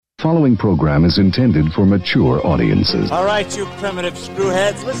Following program is intended for mature audiences. All right, you primitive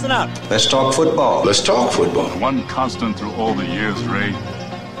screwheads, listen up. Let's talk football. Let's talk football. One constant through all the years, Ray,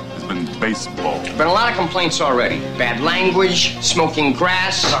 has been baseball. There's been a lot of complaints already. Bad language, smoking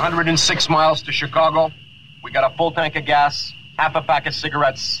grass. 106 miles to Chicago. We got a full tank of gas, half a pack of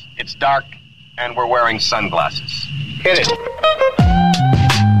cigarettes. It's dark, and we're wearing sunglasses. Hit it.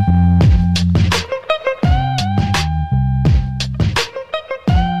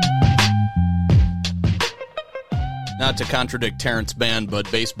 Not to contradict Terrence Mann,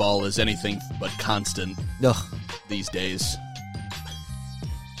 but baseball is anything but constant these days.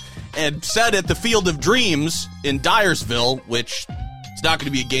 And said at the Field of Dreams in Dyersville, which is not going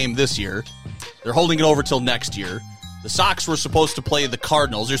to be a game this year. They're holding it over till next year. The Sox were supposed to play the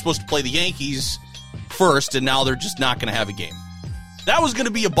Cardinals. They're supposed to play the Yankees first, and now they're just not going to have a game. That was going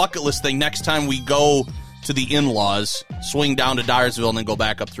to be a bucket list thing next time we go to the in-laws, swing down to Dyersville, and then go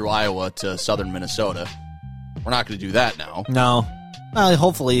back up through Iowa to southern Minnesota. We're not going to do that now. No. Well,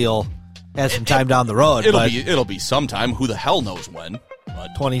 hopefully you'll have some time down the road. It'll be sometime. Who the hell knows when?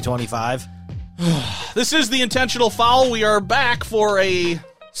 But 2025. This is the Intentional Foul. We are back for a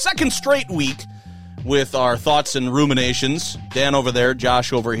second straight week with our thoughts and ruminations. Dan over there,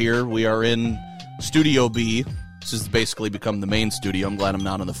 Josh over here. We are in Studio B. This has basically become the main studio. I'm glad I'm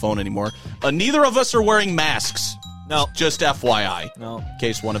not on the phone anymore. Neither of us are wearing masks. No. Just FYI. No. In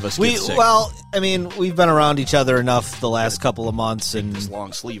case one of us gets sick. Well, I mean, we've been around each other enough the last couple of months. And this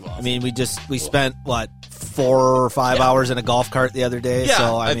long sleeve off. I mean, we spent, 4 or 5 hours in a golf cart the other day. Yeah,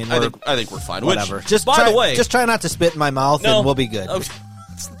 so, I think we're fine. Whatever. Which, by the way. Just try not to spit in my mouth and we'll be good.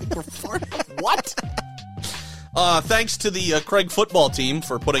 What? Thanks to the Craig football team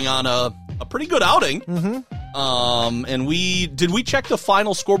for putting on a pretty good outing. Mm-hmm. And did we check the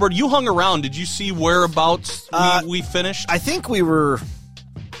final scoreboard? You hung around. Did you see whereabouts we finished? I think we were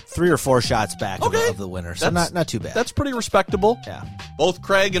 3 or 4 shots back of the winner, so not too bad. That's pretty respectable. Yeah. Both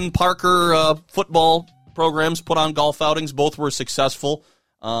Craig and Parker football programs put on golf outings. Both were successful.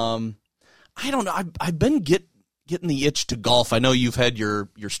 I don't know. I've been getting the itch to golf. I know you've had your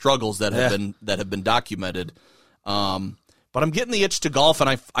struggles that have been documented. But I'm getting the itch to golf, and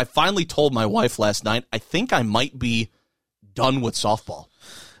I finally told my wife last night, I think I might be done with softball.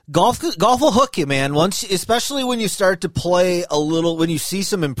 Golf will hook you, man. Especially when you start to play a little, when you see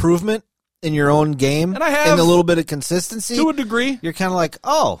some improvement in your own game, and I have, and a little bit of consistency to a degree. You're kind of like,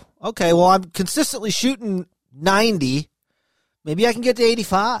 oh, okay, well, I'm consistently shooting 90. Maybe I can get to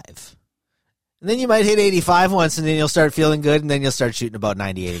 85. And then you might hit 85 once, and then you'll start feeling good, and then you'll start shooting about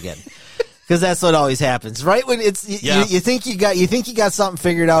 98 again. Because that's what always happens, right? When you think you got something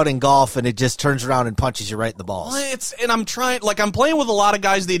figured out in golf, and it just turns around and punches you right in the balls. Well, I'm playing with a lot of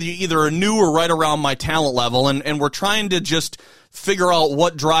guys that either are new or right around my talent level, and we're trying to just figure out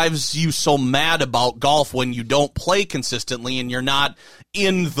what drives you so mad about golf when you don't play consistently and you're not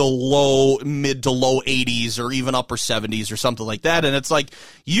in the mid to low 80s or even upper 70s or something like that. And it's like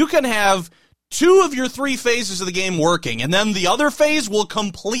you can have 2 of your 3 phases of the game working, and then the other phase will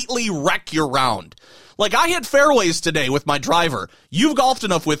completely wreck your round. Like, I hit fairways today with my driver. You've golfed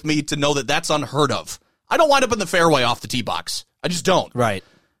enough with me to know that that's unheard of. I don't wind up in the fairway off the tee box. I just don't. Right.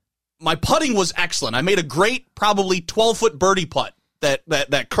 My putting was excellent. I made a great, probably 12-foot birdie putt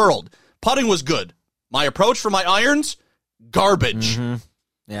that curled. Putting was good. My approach for my irons, garbage. Mm-hmm.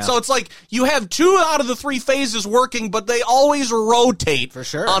 Yeah. So it's like you have 2 out of the 3 phases working, but they always rotate for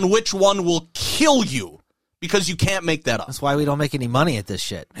sure on which one will kill you because you can't make that up. That's why we don't make any money at this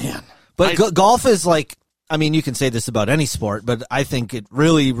shit. Man. But golf is like, I mean, you can say this about any sport, but I think it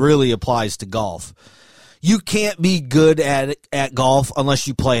really, really applies to golf. You can't be good at golf unless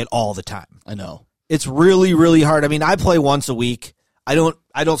you play it all the time. I know. It's really, really hard. I mean, I play once a week. I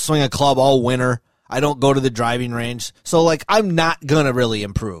don't swing a club all winter. I don't go to the driving range. So, like, I'm not going to really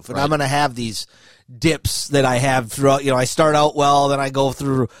improve. And I'm going to have these dips that I have throughout. I start out well, then I go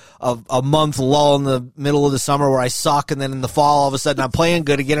through a month lull in the middle of the summer where I suck, and then in the fall, all of a sudden, I'm playing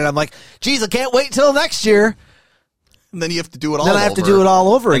good again, and I'm like, geez, I can't wait till next year. And then you have to do it all over. Then I have to do it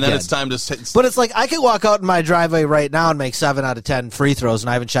all over again. And then it's time to... But it's like, I could walk out in my driveway right now and make 7 out of 10 free throws, and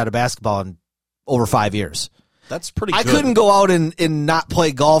I haven't shot a basketball in over 5 years. That's pretty good. I couldn't go out and not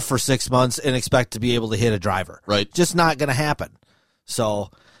play golf for 6 months and expect to be able to hit a driver. Right. Just not going to happen.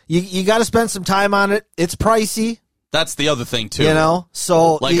 So you got to spend some time on it. It's pricey. That's the other thing, too.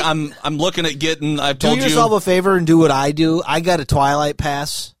 So like I'm looking at getting, I've told you. Do yourself a favor and do what I do. I got a Twilight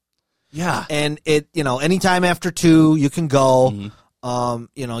Pass. Yeah. And anytime after 2, you can go.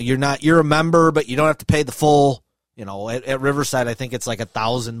 Mm-hmm. You're a member, but you don't have to pay the full, at Riverside, I think it's like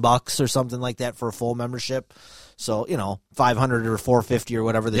 $1,000 or something like that for a full membership. So, 500 or 450 or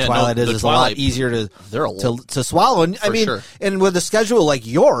whatever the Yeah, Twilight no, is the a Twilight, lot easier they're a to swallow. And I mean, sure. and with a schedule like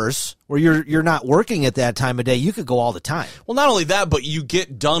yours, where you're not working at that time of day, you could go all the time. Well, not only that, but you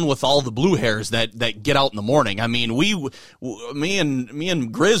get done with all the blue hairs that get out in the morning. I mean, me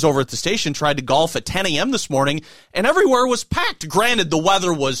and Grizz over at the station tried to golf at 10 a.m. this morning, and everywhere was packed. Granted, the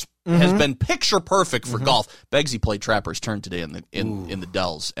weather has been picture perfect for golf. Beggsy played Trapper's Turn today in the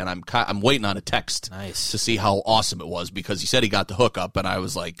Dells, and I'm waiting on a text to see how awesome it was, because he said he got the hookup, and I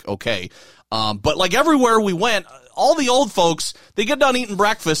was like, okay. But like everywhere we went, all the old folks, they get done eating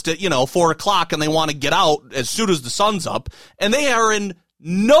breakfast at 4:00, and they want to get out as soon as the sun's up, and they are in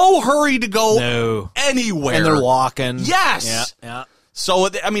no hurry to go anywhere. And they're walking. Yes. Yeah. So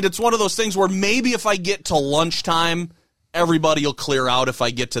I mean, it's one of those things where maybe if I get to lunchtime, everybody will clear out if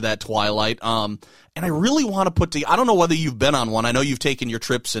I get to that twilight. And I really want to I don't know whether you've been on one. I know you've taken your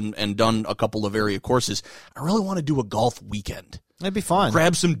trips and done a couple of area courses. I really want to do a golf weekend. That'd be fun.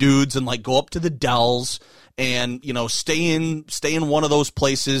 Grab some dudes and like go up to the Dells and stay in one of those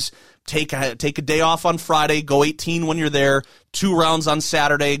places. Take a day off on Friday, go 18 when you're there, 2 rounds on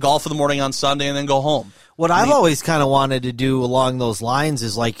Saturday, golf in the morning on Sunday, and then go home. What I've always kind of wanted to do along those lines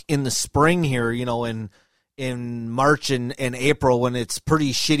is like in the spring here, in March and April when it's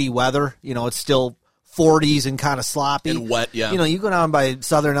pretty shitty weather, it's still 40s and kind of sloppy and wet. Yeah, you go down by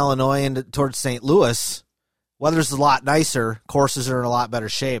Southern Illinois and towards St. Louis. Weather's a lot nicer. Courses are in a lot better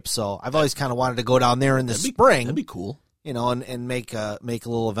shape. So I've always kind of wanted to go down there in the spring. That'd be cool. And make a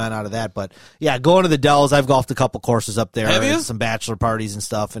little event out of that. But yeah, going to the Dells, I've golfed a couple courses up there. Have you? Some bachelor parties and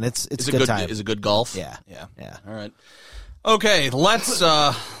stuff, and it's a good time. Is it good golf? Yeah. All right. Okay,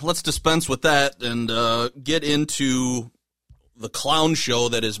 let's dispense with that and get into the clown show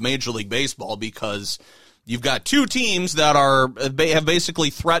that is Major League Baseball, because you've got 2 teams that have basically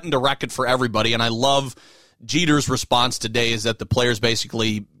threatened to wreck it for everybody, and I love Jeter's response today is that the players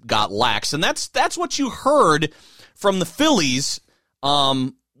basically got lax, and that's what you heard from the Phillies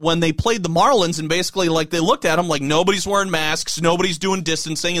when they played the Marlins, and basically like they looked at them like nobody's wearing masks, nobody's doing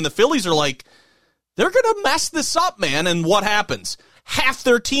distancing, and the Phillies are like, they're going to mess this up, man. And what happens? Half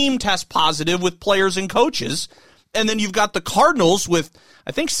their team tests positive with players and coaches. And then you've got the Cardinals with,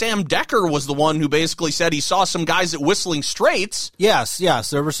 I think Sam Decker was the one who basically said he saw some guys at Whistling Straits. Yes,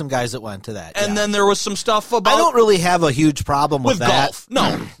 there were some guys that went to that. And then there was some stuff about... I don't really have a huge problem with that. Golf.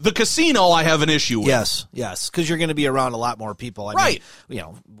 No, the casino I have an issue with. Yes, because you're going to be around a lot more people. I right. mean,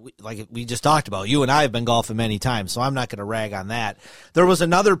 like we just talked about, you and I have been golfing many times, so I'm not going to rag on that. There was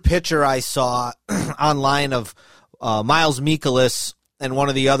another picture I saw online of Miles Mikolas and one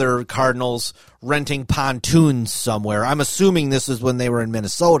of the other Cardinals renting pontoons somewhere. I'm assuming this is when they were in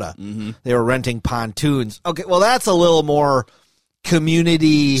Minnesota. Mm-hmm. They were renting pontoons. Okay, well, that's a little more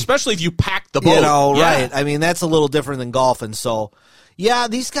community. Especially if you pack the boat. Right. I mean, that's a little different than golfing. So, yeah,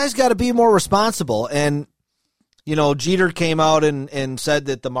 these guys got to be more responsible. And, Jeter came out and said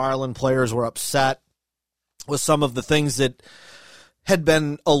that the Marlin players were upset with some of the things that had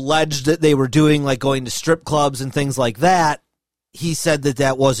been alleged that they were doing, like going to strip clubs and things like that. He said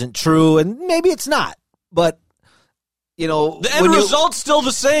that wasn't true, and maybe it's not. But, the end result's still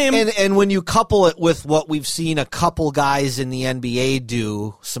the same. And when you couple it with what we've seen a couple guys in the NBA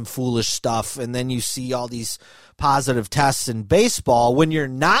do, some foolish stuff, and then you see all these positive tests in baseball when you're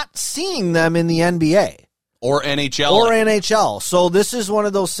not seeing them in the NBA. Or NHL. So this is one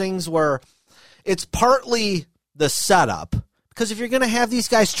of those things where it's partly the setup, because if you're going to have these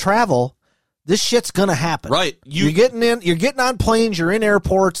guys travel, this shit's gonna happen. Right. You're getting on planes, you're in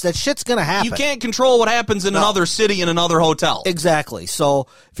airports, that shit's gonna happen. You can't control what happens in another city, in another hotel. Exactly. So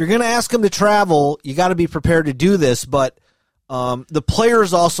if you're gonna ask them to travel, you gotta be prepared to do this, but the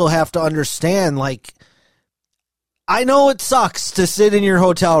players also have to understand, like, I know it sucks to sit in your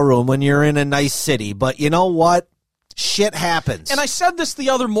hotel room when you're in a nice city, but you know what? Shit happens. And I said this the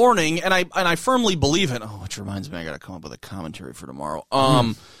other morning, and I firmly believe it. Oh, which reminds me, I gotta come up with a commentary for tomorrow.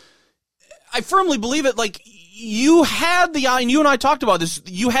 I firmly believe it. Like, you had and you and I talked about this,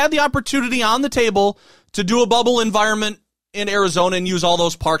 you had the opportunity on the table to do a bubble environment in Arizona and use all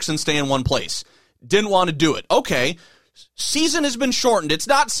those parks and stay in one place. Didn't want to do it. Okay. Season has been shortened. It's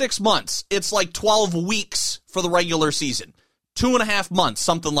not 6 months. It's like 12 weeks for the regular season. 2.5 months,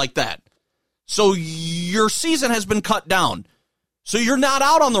 something like that. So your season has been cut down. So you're not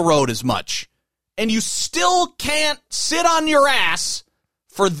out on the road as much. And you still can't sit on your ass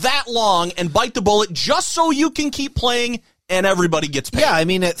for that long and bite the bullet just so you can keep playing and everybody gets paid. Yeah, I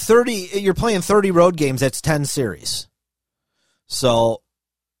mean, at 30, you're playing 30 road games, that's 10 series. So,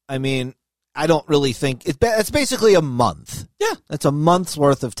 I mean, I don't really think it's basically a month. Yeah. That's a month's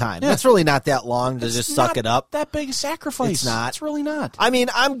worth of time. Yeah. That's really not that long to It's just suck not it up. That big a sacrifice. It's not. It's really not. I mean,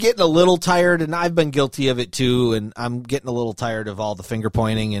 I'm getting a little tired, and I've been guilty of it too, and I'm getting a little tired of all the finger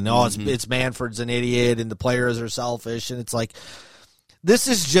pointing and, it's Manfred's an idiot, and the players are selfish, and it's like, this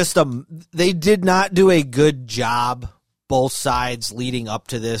is just they did not do a good job, both sides, leading up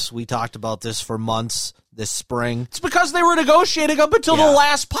to this. We talked about this for months this spring. It's because they were negotiating up until the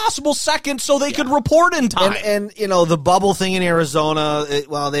last possible second so they could report in time. And the bubble thing in Arizona, they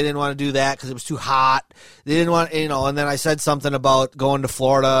didn't want to do that because it was too hot. They didn't want, and then I said something about going to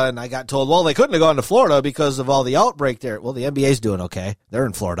Florida, and I got told, well, they couldn't have gone to Florida because of all the outbreak there. Well, the NBA's doing okay. They're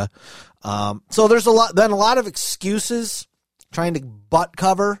in Florida. So there's been a lot of excuses trying to butt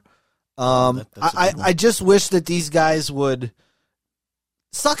cover. I just wish that these guys would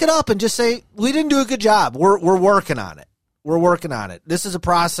suck it up and just say, we didn't do a good job. We're working on it. We're working on it. This is a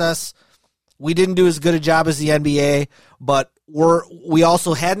process. We didn't do as good a job as the NBA, but we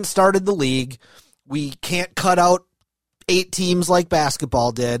also hadn't started the league. We can't cut out 8 teams like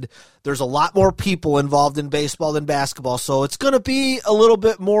basketball did. There's a lot more people involved in baseball than basketball, so it's going to be a little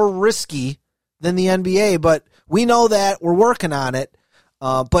bit more risky than the NBA, but we know that. We're working on it.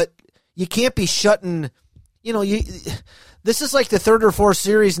 But you can't be shutting, this is like the 3rd or 4th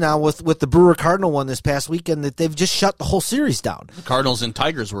series now with the Brewer-Cardinal one this past weekend that they've just shut the whole series down. The Cardinals and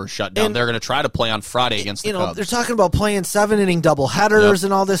Tigers were shut down. They're going to try to play on Friday against the Cubs. They're talking about playing 7-inning doubleheaders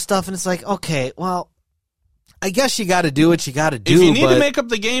and all this stuff, and it's like, okay, well, I guess you got to do what you got to do. If you need to make up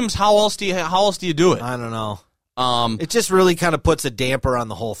the games, how else do you do it? I don't know. It just really kind of puts a damper on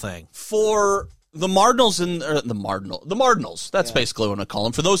the whole thing. For the Cardinals the Cardinals, that's basically what I call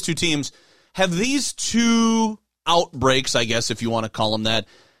them. For those two teams, have these two outbreaks, I guess, if you want to call them that,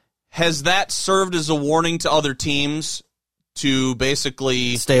 has that served as a warning to other teams to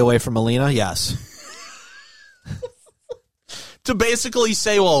basically stay away from Molina? Yes. To basically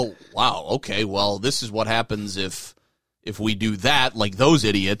say, well, wow, okay, well, this is what happens if we do that, like those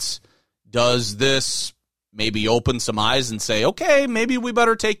idiots. Does this maybe open some eyes and say, okay, maybe we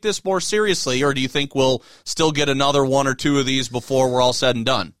better take this more seriously, or do you think we'll still get another 1 or 2 of these before we're all said and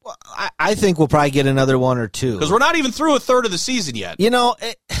done? Well, I think we'll probably get another 1 or 2. Because we're not even through a third of the season yet.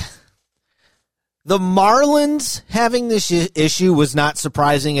 The Marlins having this issue was not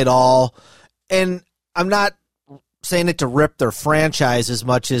surprising at all, and I'm not saying it to rip their franchise as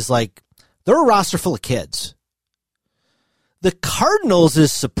much as, like, they're a roster full of kids. The Cardinals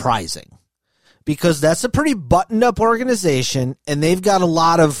is surprising, because that's a pretty buttoned-up organization, and they've got a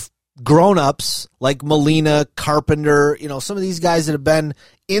lot of grown-ups like Molina, Carpenter, some of these guys that have been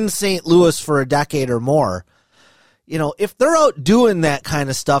in St. Louis for a decade or more. If they're out doing that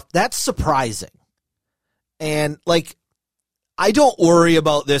kind of stuff, that's surprising. And, I don't worry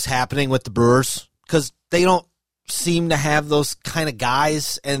about this happening with the Brewers because they don't seem to have those kind of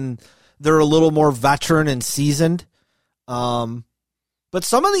guys, and they're a little more veteran and seasoned. But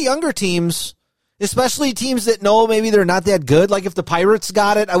some of the younger teams, especially teams that know maybe they're not that good. Like if the Pirates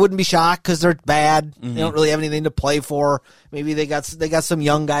got it, I wouldn't be shocked because they're bad. Mm-hmm. They don't really have anything to play for. Maybe they got some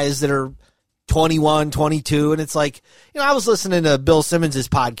young guys that are 21, 22, and it's like, I was listening to Bill Simmons'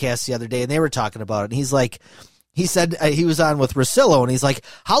 podcast the other day, and they were talking about it, and he said he was on with Russillo, and he's like,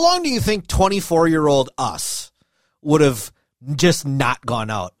 how long do you think 24-year-old us would have just not gone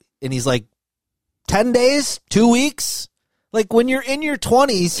out? And he's like, 10 days, 2 weeks? Like, when you're in your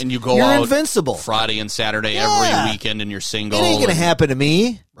 20s, and you're out invincible. Friday and Saturday every weekend, and you're single. It ain't going to happen to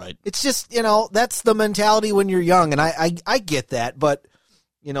me. Right. It's just, that's the mentality when you're young, and I get that, but,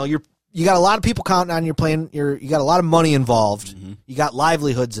 you got a lot of people counting on you got a lot of money involved. Mm-hmm. You got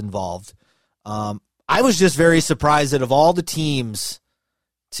livelihoods involved. I was just very surprised that of all the teams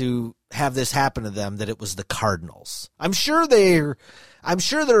to have this happen to them, that it was the Cardinals. I'm sure they're a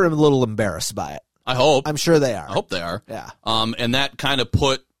little embarrassed by it. I hope. I'm sure they are. I hope they are. Yeah. And that kind of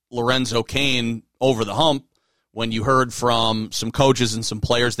put Lorenzo Cain over the hump when you heard from some coaches and some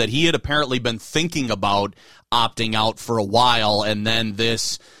players that he had apparently been thinking about opting out for a while, and then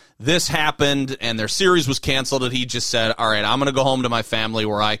this happened and their series was canceled, and he just said, all right, I'm going to go home to my family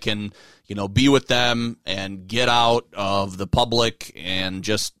where I can, be with them and get out of the public and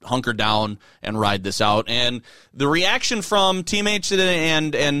just hunker down and ride this out. And the reaction from teammates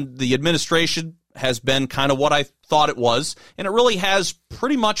and the administration has been kind of what I thought it was, and it really has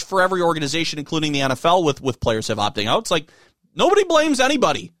pretty much for every organization, including the NFL, with players have opting out. It's like nobody blames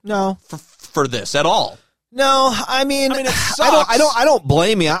anybody for this at all. No, I mean it sucks. I don't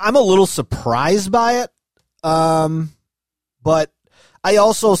blame you. I'm a little surprised by it. But I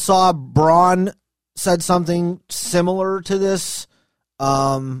also saw Braun said something similar to this.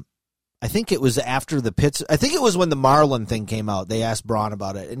 I I think it was after the Pitts. I think it was when the Marlin thing came out. They asked Braun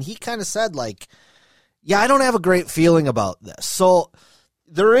about it, and he kind of said, like, yeah, I don't have a great feeling about this. So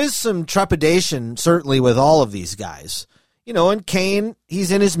there is some trepidation, certainly, with all of these guys. You know, and Kane,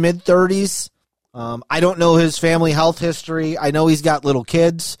 he's in his mid-30s. I don't know his family health history. I know he's got little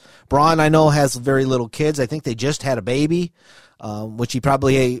kids. Braun, I know, has very little kids. I think they just had a baby, which he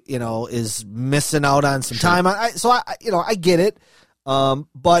probably, you know, is missing out on some time. I get it.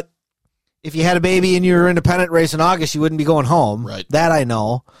 But if you had a baby in your independent race in August, you wouldn't be going home. Right. That I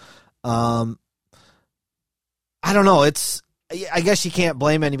know. I don't know. I guess you can't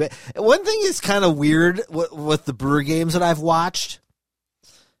blame anybody. One thing is kind of weird with the Brewer games that I've watched.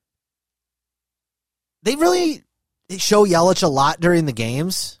 They show Yelich a lot during the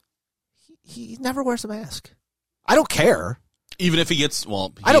games. He never wears a mask. I don't care. Even if he gets,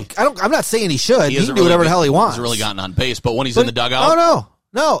 I'm not saying he should. He can do whatever the hell he wants. He's really gotten on base, but when he's in the dugout. Oh,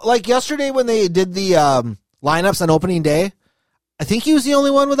 no. Like yesterday when they did the lineups on opening day, I think he was the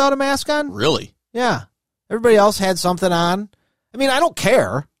only one without a mask on. Really? Yeah. Everybody else had something on. I mean, I don't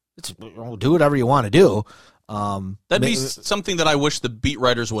care. Do whatever you want to do. That'd be something that I wish the beat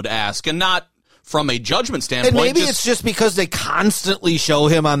writers would ask, and not from a judgment standpoint. And maybe it's just because they constantly show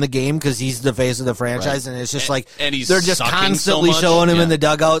him on the game because he's the face of the franchise, right. And it's just and he's they're just constantly showing him in the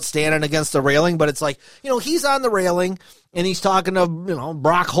dugout standing against the railing. But it's like, you know, he's on the railing and he's talking to, you know,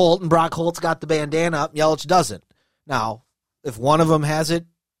 Brock Holt, and Brock Holt's got the bandana up, Yelich doesn't. Now, if one of them has it,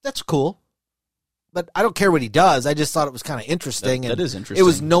 that's cool. But I don't care what he does. I just thought it was kind of interesting. That is interesting. It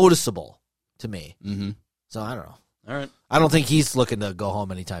was noticeable to me. Mm-hmm. So I don't know. All right. I don't think he's looking to go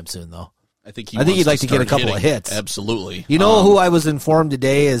home anytime soon, though. I think he'd like to get a couple of hits. Absolutely. You know who I was informed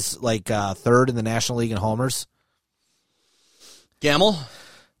today is like third in the National League in homers? Gamble?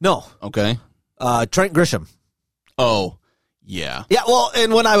 No. Okay. Trent Grisham. Oh, yeah. Yeah, well,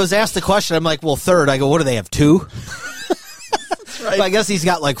 and when I was asked the question, I'm like, well, third. I go, what do they have, 2? Right. But I guess he's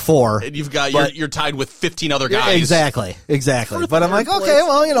got like 4. And you're tied with 15 other guys. Exactly. But I'm like, okay,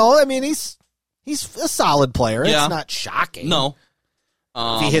 well, you know, I mean, he's a solid player. Yeah. It's not shocking. No.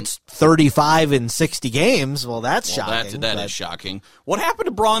 If he hits 35 in 60 games, well, that's shocking. That is shocking. What happened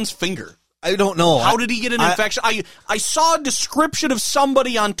to Braun's finger? I don't know. How did he get an infection? I saw a description of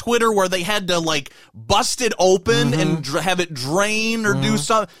somebody on Twitter where they had to like bust it open and have it drain or do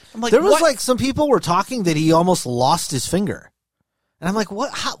something. I'm like, there was like some people were talking that he almost lost his finger, and I'm like,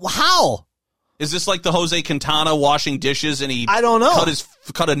 what? How? Is this like the Jose Quintana washing dishes and he? I don't know.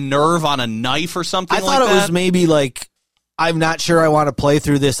 Cut a nerve on a knife or something. I thought it was maybe like, I'm not sure I want to play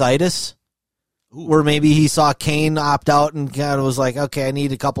through this itis. Ooh. Where maybe he saw Kane opt out and kind of was like, okay, I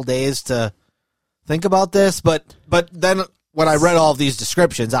need a couple days to think about this. But then when I read all of these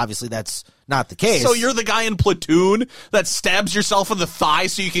descriptions, obviously that's not the case. So you're the guy in Platoon that stabs yourself in the thigh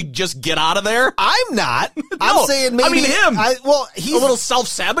so you can just get out of there? I'm not. I'm saying maybe. I mean him. He's a little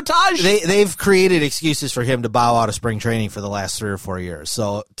self-sabotage? They've created excuses for him to bow out of spring training for the last 3 or 4 years.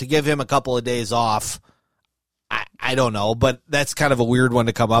 So to give him a couple of days off, I don't know, but that's kind of a weird one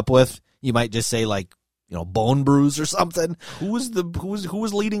to come up with. You might just say like, you know, bone bruise or something. Who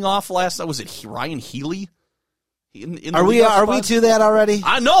was leading off last night? Was it Ryan Healy? Are we to that already?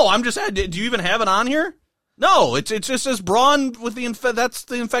 I know. I'm just. Do you even have it on here? No, it just says Braun with that's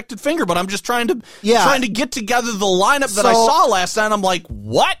the infected finger. But I'm just trying to get together the lineup that I saw last night. I'm like,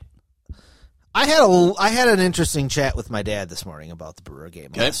 what? I had an interesting chat with my dad this morning about the Brewer game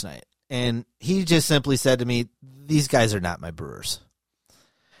last night, and he just simply said to me, "These guys are not my Brewers."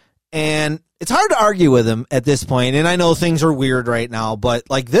 And it's hard to argue with him at this point, and I know things are weird right now, but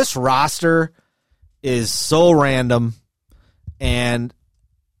like this roster is so random, and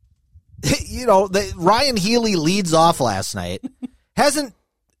you know, Ryan Healy leads off last night, hasn't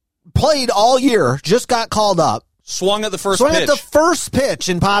played all year, just got called up, swung at the first pitch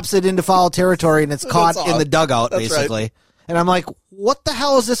and pops it into foul territory, and it's caught in the dugout basically. Right. And I'm like, what the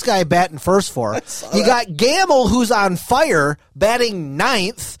hell is this guy batting first for? You got Gamble, who's on fire, batting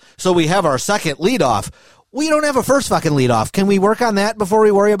 9th, so we have our second leadoff. We don't have a first fucking leadoff. Can we work on that before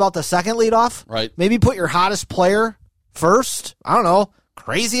we worry about the second leadoff? Right. Maybe put your hottest player first? I don't know.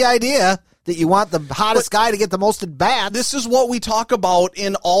 Crazy idea that you want the hottest guy to get the most at bats. This is what we talk about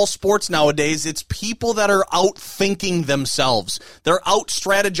in all sports nowadays. It's people that are out thinking themselves. They're out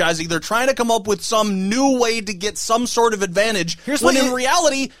strategizing. They're trying to come up with some new way to get some sort of advantage. In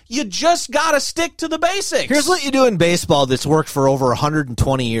reality, you just got to stick to the basics. Here's what you do in baseball that's worked for over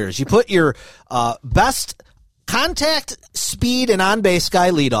 120 years. You put your best contact, speed, and on-base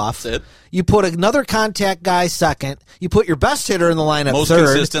guy lead off. That's it. You put another contact guy second. You put your best hitter in the lineup most third.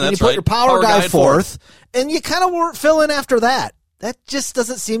 Consistent, and that's you put right. your power guy fourth. And you kind of fill in after that. that just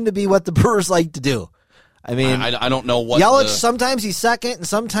doesn't seem to be what the Brewers like to do. I mean, I don't know what Yelich, sometimes he's second and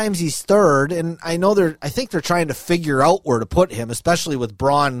sometimes he's third, and I think they're trying to figure out where to put him, especially with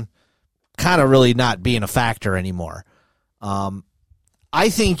Braun kind of really not being a factor anymore. I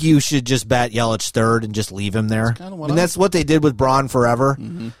think you should just bat Yelich third and just leave him there. That's what they did with Braun forever.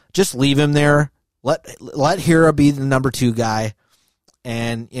 Mm-hmm. Just leave him there. Let Hiura be the number 2 guy,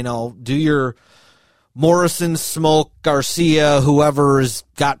 and do your Morrison, Smoke, Garcia, whoever's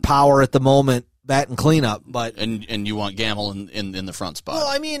got power at the moment, bat and cleanup. But and you want Gamble in the front spot. Well,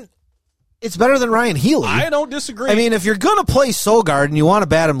 I mean, it's better than Ryan Healy. I don't disagree. I mean, if you're going to play Sogard and you want to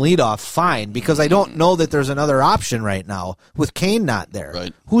bat him leadoff, fine, because I don't know that there's another option right now with Kane not there.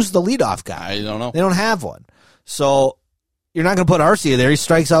 Right. Who's the leadoff guy? I don't know. They don't have one. So you're not going to put Arcia there. He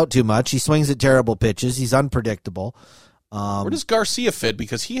strikes out too much. He swings at terrible pitches. He's unpredictable. Where does Garcia fit?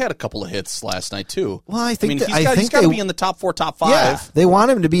 Because he had a couple of hits last night, too. Well, I think he's got to be in the top 4, top 5. Yeah, they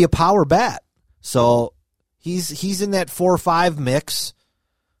want him to be a power bat. So he's in that 4-5 mix.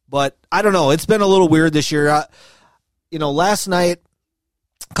 But I don't know. It's been a little weird this year. Last night,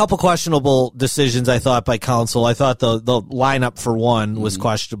 a couple questionable decisions, I thought, by Counsell. I thought the lineup for one was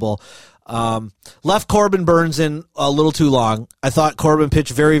questionable. Left Corbin Burns in a little too long. I thought Corbin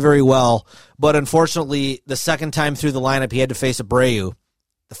pitched very, very well. But unfortunately, the second time through the lineup, he had to face Abreu.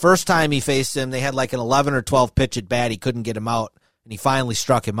 The first time he faced him, they had like an 11 or 12 pitch at bat. He couldn't get him out, and he finally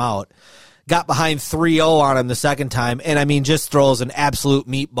struck him out. Got behind 3-0 on him the second time, and just throws an absolute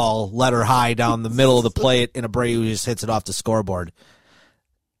meatball letter high down the middle of the plate, and Abreu just hits it off the scoreboard.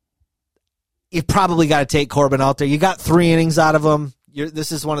 You probably got to take Corbin out there. You got 3 innings out of him.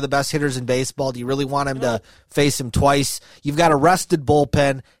 This is one of the best hitters in baseball. Do you really want him to face him twice? You've got a rested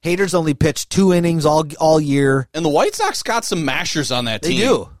bullpen. Hader's only pitched 2 innings all year. And the White Sox got some mashers on that team. They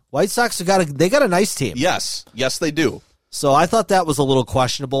do. White Sox got a nice team. Yes, they do. So I thought that was a little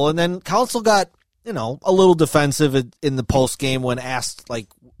questionable. And then Counsell got, a little defensive in the post game when asked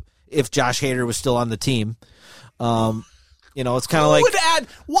if Josh Hader was still on the team. It's kind of like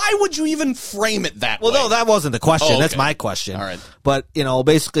why would you even frame it that way? Well, no, that wasn't the question. Oh, okay. That's my question. All right. But,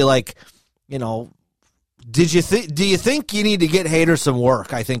 basically do you think you need to get Hader some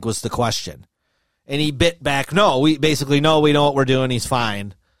work? I think was the question. And he bit back, no, we know what we're doing. He's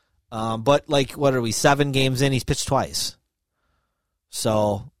fine. But what are we, 7 games in? He's pitched twice.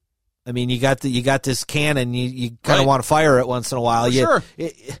 So, you got this cannon. You kind of want to fire it once in a while. Sure.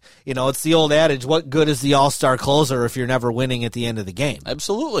 It's the old adage: what good is the all-star closer if you're never winning at the end of the game?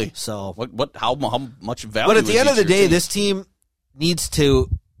 Absolutely. So, how much value? But at the end of the day, this team needs to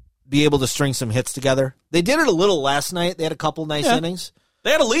be able to string some hits together. They did it a little last night. They had a couple nice innings.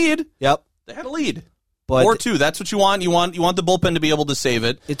 They had a lead. Yep. They had a lead. But or 2. That's what you want. You want the bullpen to be able to save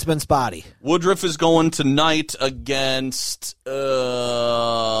it. It's been spotty. Woodruff is going tonight against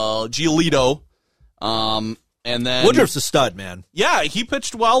Giolito. And then Woodruff's a stud, man. Yeah, he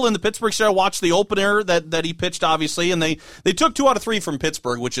pitched well in the Pittsburgh series. I watched the opener that he pitched, obviously, and they took 2 out of 3 from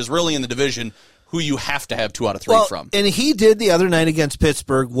Pittsburgh, which is really in the division who you have to have 2 out of 3 from. And he did the other night against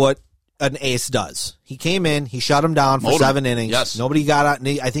Pittsburgh what an ace does. He came in, he shut him down for 7 innings. Yes. Nobody got out.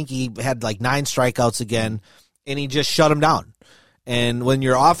 I think he had 9 strikeouts again, and he just shut him down. And when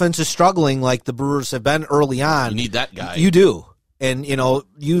your offense is struggling like the Brewers have been early on, you need that guy. You do. And,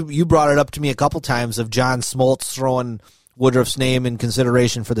 you brought it up to me a couple times of John Smoltz throwing Woodruff's name in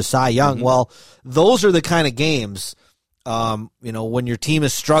consideration for the Cy Young. Mm-hmm. Well, those are the kind of games, when your team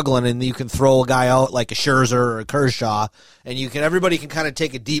is struggling and you can throw a guy out like a Scherzer or a Kershaw, and everybody can kind of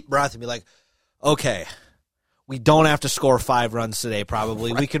take a deep breath and be like, okay, we don't have to score 5 runs today.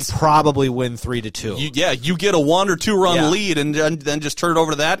 Probably we can probably win 3-2. You get a 1 or 2 run lead and then just turn it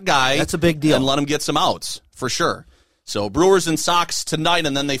over to that guy. That's a big deal, and let him get some outs for sure. So Brewers and Sox tonight,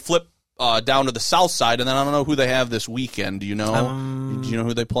 and then they flip down to the south side, and then I don't know who they have this weekend. Do you know? Do you know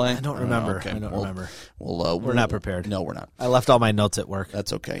who they play? I don't remember. Okay. I don't remember. We're not prepared. No, we're not. I left all my notes at work.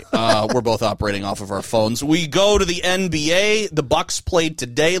 That's okay. We're both operating off of our phones. We go to the NBA. The Bucks played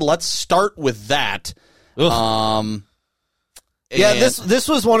today. Let's start with that. This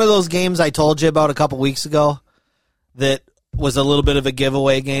was one of those games I told you about a couple weeks ago that was a little bit of a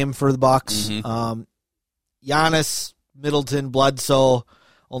giveaway game for the Bucks. Mm-hmm. Giannis, Middleton, Bledsoe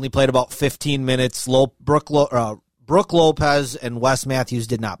only played about 15 minutes. Brooke Lopez and Wes Matthews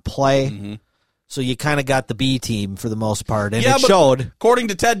did not play. Mm-hmm. So you kind of got the B team for the most part, and it showed. According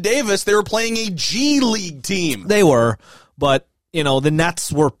to Ted Davis, they were playing a G League team. They were, but the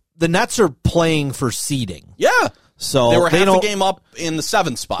Nets are playing for seeding. Yeah. So they were half a game up in the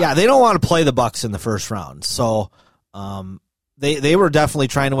 7th spot. Yeah, they don't want to play the Bucks in the first round. So they were definitely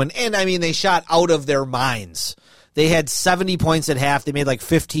trying to win. And, they shot out of their minds. They had 70 points at half. They made like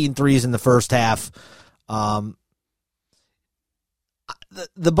 15 threes in the first half. The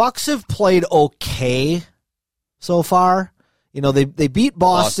Bucks have played okay so far. You know, they beat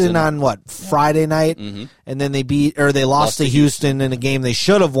Boston on Friday night, and then they lost to Houston in a game they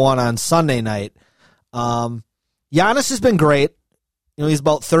should have won on Sunday night. Giannis has been great. You know, he's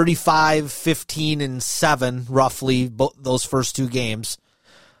about 35, 15, and 7 roughly those first 2 games.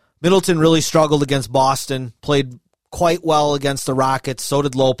 Middleton really struggled against Boston, played quite well against the Rockets. So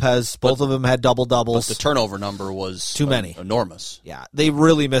did Lopez. Both of them had double-doubles. But the turnover number was too many. Enormous. Yeah, they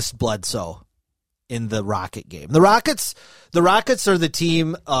really missed Bledsoe in the Rocket game. The Rockets are the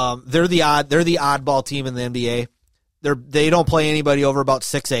team. They're the oddball team in the NBA. They don't play anybody over about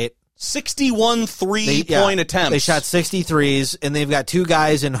 6'8". 61 3-point attempts. They shot 63s, and they've got 2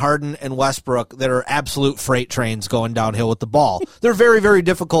 guys in Harden and Westbrook that are absolute freight trains going downhill with the ball. They're very, very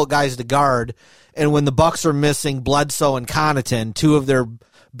difficult guys to guard, and when the Bucks are missing Bledsoe and Connaughton, 2 of their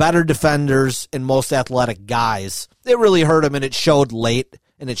better defenders and most athletic guys, it really hurt them, and it showed late,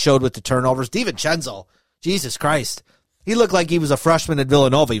 and it showed with the turnovers. DiVincenzo, Jesus Christ. He looked like he was a freshman at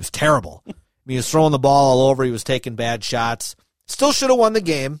Villanova. He was terrible. I mean, he was throwing the ball all over. He was taking bad shots. Still should have won the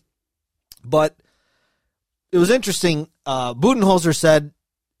game. But it was interesting. Budenholzer said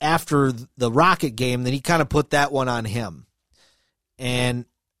after the Rocket game that he kind of put that one on him. And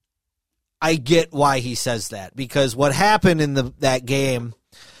I get why he says that. Because what happened in that game,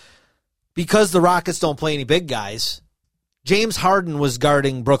 because the Rockets don't play any big guys, James Harden was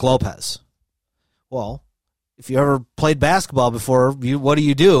guarding Brook Lopez. Well, if you ever played basketball before, what do?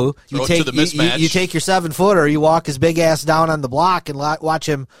 You take the mismatch. You take your 7-footer, you walk his big ass down on the block and watch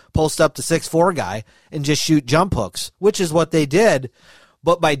him post up the 6'4" guy and just shoot jump hooks, which is what they did.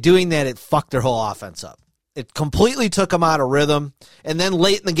 But by doing that, it fucked their whole offense up. It completely took them out of rhythm. And then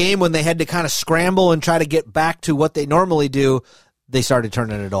late in the game, when they had to kind of scramble and try to get back to what they normally do, they started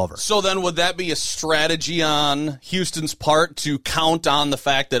turning it over. So then would that be a strategy on Houston's part to count on the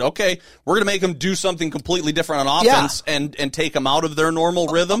fact that, okay, we're going to make them do something completely different on offense and take them out of their normal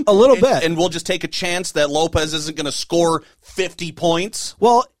rhythm? A little bit. And we'll just take a chance that Lopez isn't going to score 50 points?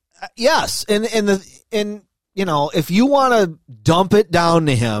 Well, yes. And you know, if you want to dump it down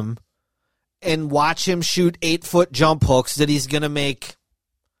to him and watch him shoot 8-foot jump hooks that he's going to make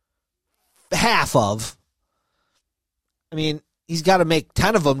half of, I mean, he's got to make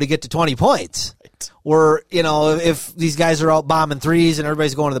 10 of them to get to 20 points. Right. Or, you know, if these guys are out bombing threes and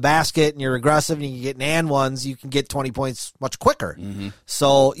everybody's going to the basket and you're aggressive and you get and ones, you can get 20 points much quicker. Mm-hmm.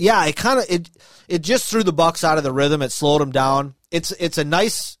 So, yeah, it just threw the Bucks out of the rhythm. It slowed them down. It's a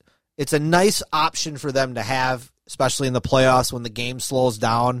nice option for them to have, especially in the playoffs when the game slows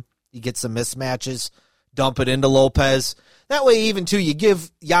down. You get some mismatches, dump it into Lopez. That way, even, too, you give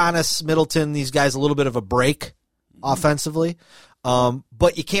Giannis, Middleton, these guys a little bit of a break offensively,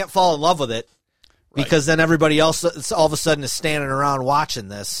 but you can't fall in love with it because then everybody else all of a sudden is standing around watching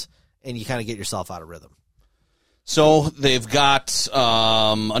this, and you kind of get yourself out of rhythm. So they've got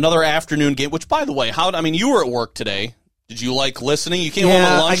another afternoon game, which, by the way, you were at work today. Did you like listening? You came home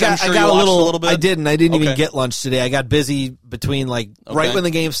at lunch. I'm sure you watched a little bit. I didn't even get lunch today. I got busy between right when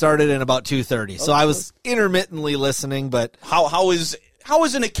the game started and about 2:30. So I was intermittently listening, but how is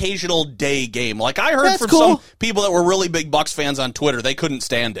an occasional day game? Like I heard from some people that were really big Bucks fans on Twitter, they couldn't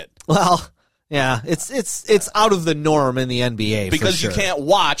stand it. Well, yeah, it's out of the norm in the NBA because you can't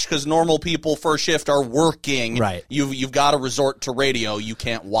watch because normal people first shift are working. Right, you've got to resort to radio. You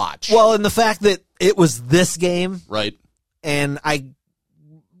can't watch. Well, and the fact that it was this game, right, and I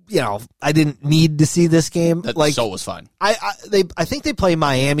didn't need to see this game. So it was fine. I think they play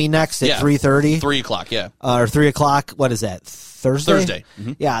Miami next at 3:30, 3 o'clock, yeah, or 3 o'clock. What is that? Thursday.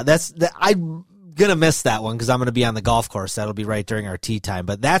 Mm-hmm. Yeah, I'm gonna miss that one because I'm gonna be on the golf course. That'll be right during our tea time.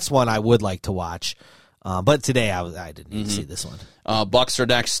 But that's one I would like to watch. But today I didn't need to see this one. Bucks are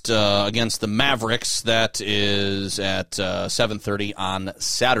next against the Mavericks. That is at 7:30 on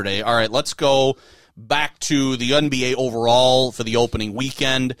Saturday. All right, let's go back to the NBA overall for the opening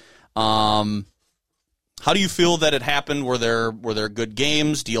weekend. How do you feel that it happened? Were there good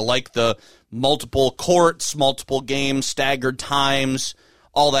games? Do you like the multiple courts, multiple games, staggered times,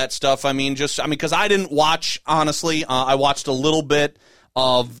 all that stuff? Because I didn't watch, honestly. I watched a little bit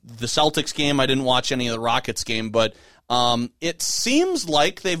of the Celtics game. I didn't watch any of the Rockets game, but it seems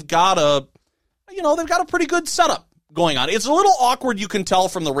like they've got a pretty good setup going on. It's a little awkward, you can tell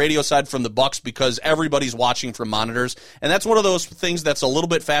from the radio side from the Bucks because everybody's watching from monitors, and that's one of those things that's a little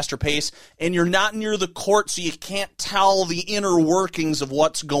bit faster pace, and you're not near the court, so you can't tell the inner workings of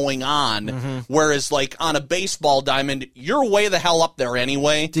what's going on, whereas like on a baseball diamond, you're way the hell up there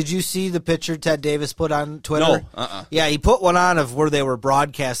anyway. Did you see the picture Ted Davis put on Twitter? No. Yeah, he put one on of where they were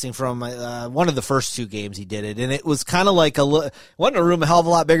broadcasting from one of the first 2 games he did it, and it was kind of like wasn't a room a hell of a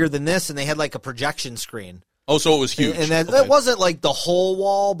lot bigger than this, and they had like a projection screen. Oh, so it was huge. And that wasn't like the whole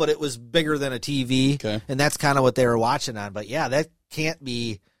wall, but it was bigger than a TV. Okay. And that's kind of what they were watching on. But yeah, that can't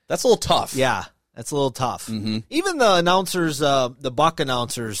be. That's a little tough. Yeah, that's a little tough. Mm-hmm. Even the announcers, the Buck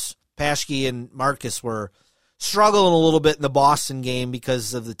announcers, Paschke and Marcus, were struggling a little bit in the Boston game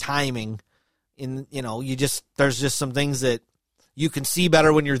because of the timing. There's just some things that you can see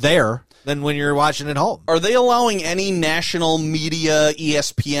better when you're there than when you're watching at home. Are they allowing any national media,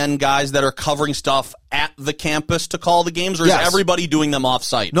 ESPN guys that are covering stuff at the campus to call the games, or is everybody doing them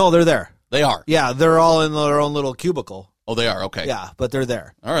off-site? No, they're there. They are? Yeah, they're all in their own little cubicle. Oh, they are? Okay. Yeah, but they're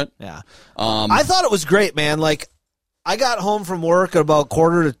there. All right. Yeah. I thought it was great, man. Like, I got home from work at about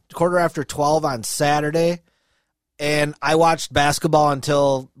quarter after 12 on Saturday, and I watched basketball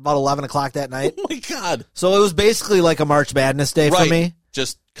until about 11 o'clock that night. Oh, my God. So it was basically like a March Madness day for me.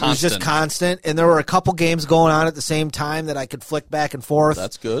 Just constant. It was just constant, and there were a couple games going on at the same time that I could flick back and forth.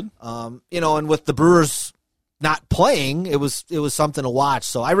 That's good. And with the Brewers not playing, it was something to watch.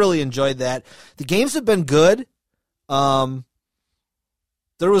 So I really enjoyed that. The games have been good. There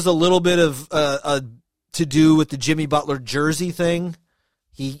was a little bit of to do with the Jimmy Butler jersey thing.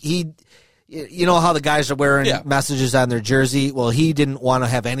 He you know how the guys are wearing messages on their jersey? Well, he didn't want to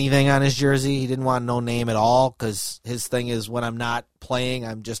have anything on his jersey. He didn't want no name at all because his thing is when I'm not playing,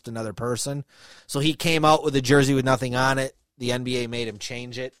 I'm just another person. So he came out with a jersey with nothing on it. The NBA made him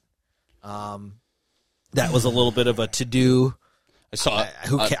change it. That was a little bit of a to-do. I saw.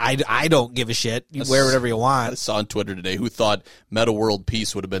 I don't give a shit. You wear whatever you want. I saw on Twitter today who thought Meta World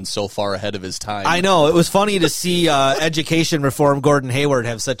Peace would have been so far ahead of his time. I know. It was funny to see education reform Gordon Hayward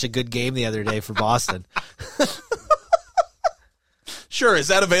have such a good game the other day for Boston. Sure, is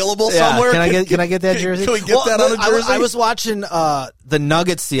that available somewhere? Can I get that jersey? Can we get that on a jersey? I was watching the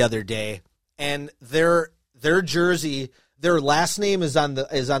Nuggets the other day, and their jersey. Their last name is on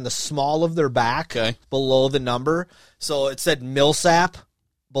the small of their back, below the number. So it said Millsap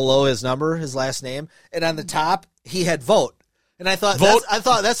below his number, his last name, and on the top he had vote. And I thought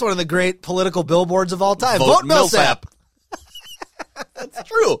that's one of the great political billboards of all time. Vote Millsap. That's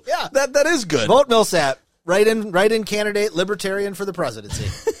true. Yeah, that is good. Vote Millsap. Write-in candidate, libertarian for the presidency.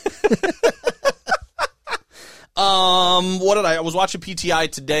 I was watching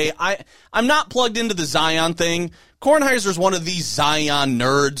PTI today. I'm not plugged into the Zion thing. Kornheiser's one of these Zion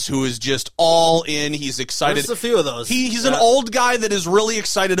nerds who is just all in. He's excited. There's a few of those. He's an old guy that is really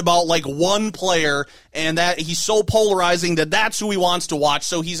excited about like one player, and that he's so polarizing that's who he wants to watch.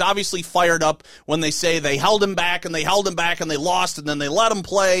 So he's obviously fired up when they say they held him back and they lost and then they let him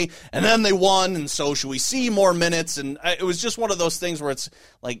play and then they won. And so should we see more minutes? And it was just one of those things where it's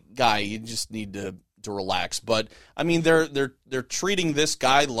like, guy, you just need to relax. But I mean, they're treating this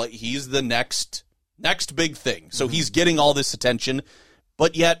guy like he's the next big thing. So he's getting all this attention,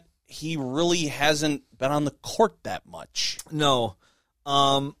 but yet he really hasn't been on the court that much. No.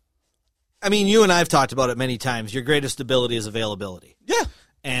 I mean, you and I have talked about it many times. Your greatest ability is availability. Yeah.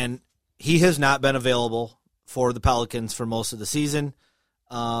 And he has not been available for the Pelicans for most of the season.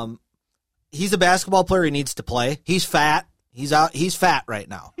 He's a basketball player. He needs to play. He's fat. He's fat right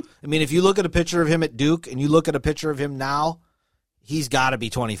now. I mean, if you look at a picture of him at Duke and you look at a picture of him now, he's got to be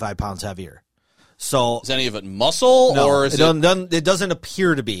 25 pounds heavier. So is any of it muscle, or is it doesn't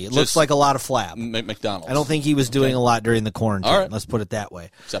appear to be. It looks like a lot of flab. McDonald's. I don't think he was doing a lot during the quarantine. Right. Let's put it that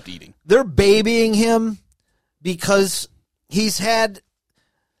way. Except eating. They're babying him because he's had.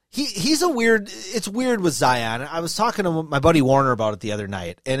 He's a weird. It's weird with Zion. I was talking to my buddy Warner about it the other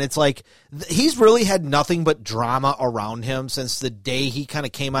night, and it's like he's really had nothing but drama around him since the day he kind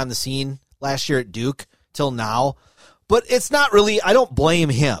of came on the scene last year at Duke till now. But it's not really. I don't blame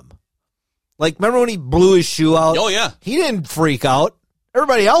him. Like, remember when he blew his shoe out? Oh, yeah. He didn't freak out.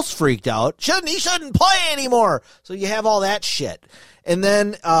 Everybody else freaked out. He shouldn't play anymore. So you have all that shit. And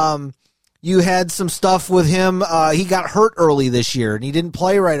then you had some stuff with him. He got hurt early this year, and he didn't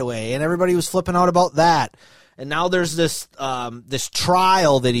play right away, and everybody was flipping out about that. And now there's this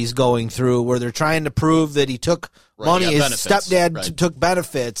trial that he's going through where they're trying to prove that he took money. His stepdad took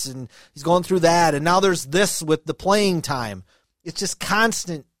benefits, and he's going through that. And now there's this with the playing time. It's just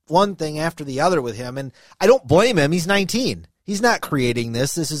constant. One thing after the other with him, and I don't blame him. He's 19. He's not creating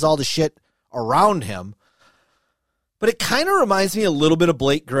this. This is all the shit around him. But it kind of reminds me a little bit of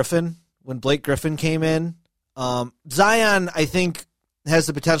Blake Griffin when Blake Griffin came in. Zion, I think, has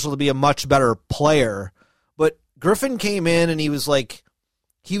the potential to be a much better player. But Griffin came in and he was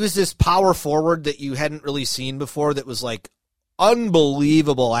this power forward that you hadn't really seen before that was like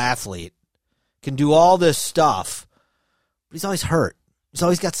unbelievable athlete. Can do all this stuff. But he's always hurt. He's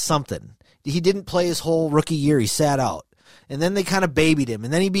always got something. He didn't play his whole rookie year. He sat out. And then they kind of babied him.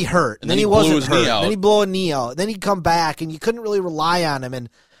 And then he'd be hurt. And then he wasn't hurt. Then he'd blow a knee out. Then he'd come back. And you couldn't really rely on him. And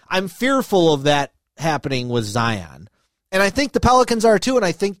I'm fearful of that happening with Zion. And I think the Pelicans are too. And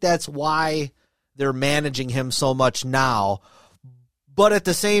I think that's why they're managing him so much now. But at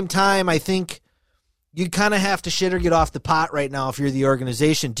the same time, I think you kind of have to shit or get off the pot right now if you're the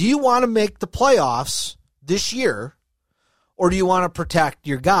organization. Do you want to make the playoffs this year? Or do you want to protect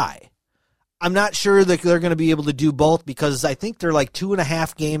your guy? I'm not sure that they're going to be able to do both because I think they're like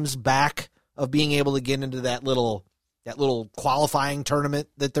 2.5 games back of being able to get into that little qualifying tournament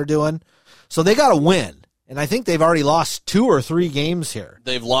that they're doing. So they got to win. And I think they've already lost 2 or 3 games here.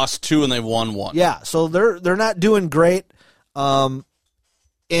 They've lost 2 and they've won 1. Yeah, so they're not doing great. And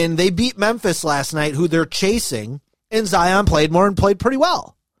they beat Memphis last night, who they're chasing, and Zion played more and played pretty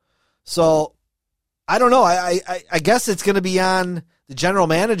well. So I don't know. I guess it's going to be on the general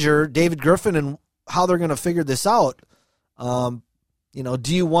manager, David Griffin, and how they're going to figure this out. Do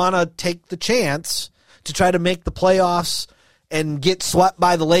you want to take the chance to try to make the playoffs and get swept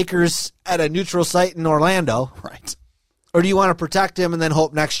by the Lakers at a neutral site in Orlando? Right. Or do you want to protect him and then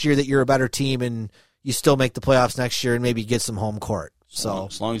hope next year that you're a better team and you still make the playoffs next year and maybe get some home court? So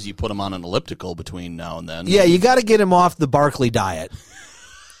as long as you put him on an elliptical between now and then. Yeah, you got to get him off the Barkley diet.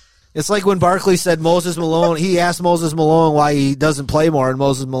 It's like when Barkley said Moses Malone, he asked Moses Malone why he doesn't play more, and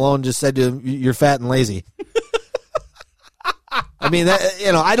Moses Malone just said to him, "You're fat and lazy." I mean,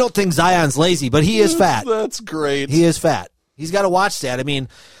 I don't think Zion's lazy, but he is fat. That's great. He is fat. He's got to watch that. I mean,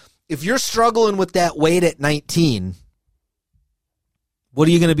 if you're struggling with that weight at 19, what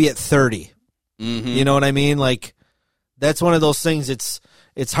are you going to be at 30? Mm-hmm. You know what I mean? Like, that's one of those things.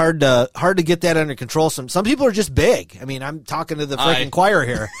 It's hard to get that under control. Some people are just big. I mean, I'm talking to the freaking choir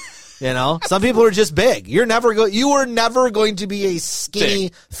here. Some people are just big. You are never going to be a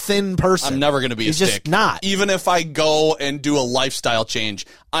skinny, thin person. I'm never going to be a stick. Just not. Even if I go and do a lifestyle change,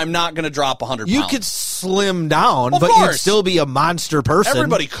 I'm not going to drop 100 pounds. You could slim down, but course. you'd still be a monster person.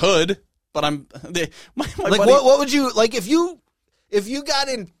 Everybody could, but I'm my like buddy, what would you like if you got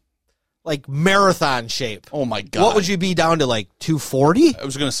in like marathon shape? Oh my God. What would you be down to, like 240? I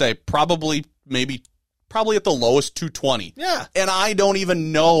was going to say probably at the lowest 220. Yeah. And I don't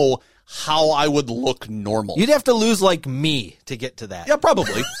even know how I would look normal. You'd have to lose like me to get to that. Yeah,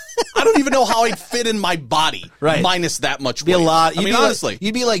 probably. I don't even know how I'd fit in my body, right, minus that much weight. Be a lot. Honestly.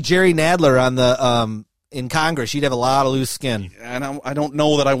 You'd be like Jerry Nadler on the in Congress. You'd have a lot of loose skin. And I don't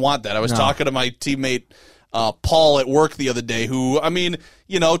know that I want that. I was talking to my teammate Paul at work the other day, who, I mean,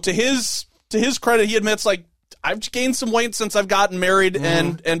 to his credit, he admits, like, I've gained some weight since I've gotten married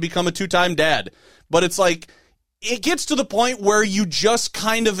and become a 2-time dad. But it's like, it gets to the point where you just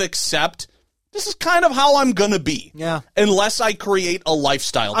kind of accept, this is kind of how I'm going to be. Yeah. Unless I create a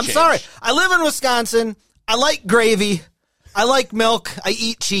lifestyle change. I'm sorry. I live in Wisconsin. I like gravy. I like milk. I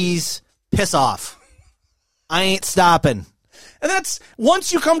eat cheese. Piss off. I ain't stopping. And that's,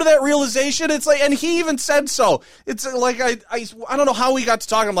 once you come to that realization, it's like, and he even said so. It's like, I don't know how we got to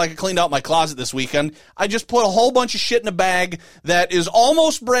talking. I'm like, I cleaned out my closet this weekend. I just put a whole bunch of shit in a bag that is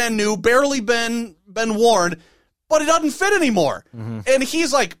almost brand new, barely been worn, but it doesn't fit anymore. Mm-hmm. And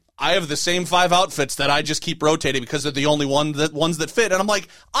he's like, I have the same 5 outfits that I just keep rotating because they're the only ones that fit. And I'm like,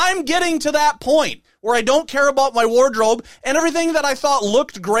 I'm getting to that point where I don't care about my wardrobe, and everything that I thought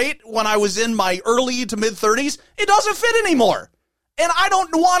looked great when I was in my early to mid-30s, it doesn't fit anymore. And I don't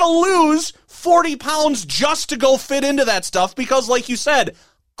want to lose 40 pounds just to go fit into that stuff because, like you said,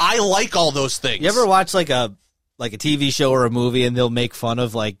 I like all those things. You ever watch like a TV show or a movie and they'll make fun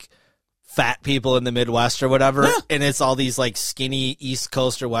of like fat people in the Midwest or whatever, and it's all these like skinny East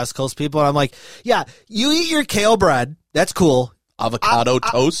Coast or West Coast people, and I'm like, yeah, you eat your kale bread, that's cool. Avocado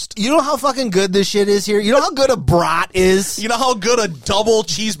toast. You know how fucking good this shit is here? You know how good a brat is? You know how good a double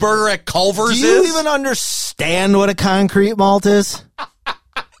cheeseburger at Culver's is? Do you even understand what a concrete malt is?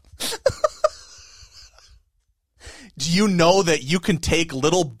 Do you know that you can take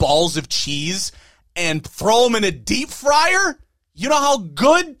little balls of cheese and throw them in a deep fryer? You know how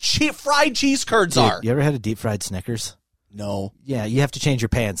good fried cheese curds are. You ever had a deep fried Snickers? No. Yeah, you have to change your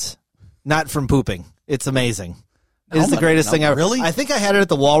pants. Not from pooping. It's amazing. It's the greatest thing ever. Really? I think I had it at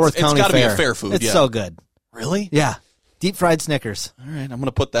the Walworth County Fair. It's got to be a fair food. It's so good. Really? Yeah. Deep fried Snickers. All right, I'm going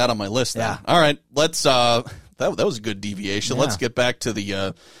to put that on my list then. Yeah. All right, let's That was a good deviation. Yeah. Let's get back to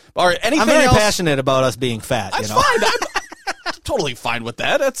the. All right, anything I'm very else? passionate about us being fat. That's you know? fine. I'm totally fine with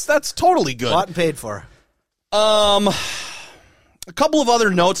that. That's totally good. Bought and paid for. A couple of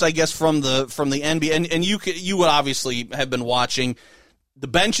other notes, I guess, from the NBA, and you would obviously have been watching. The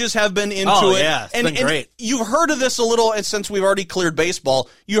benches have been into Oh, it. yeah, it's been great. You've heard of this a little, and since we've already cleared baseball,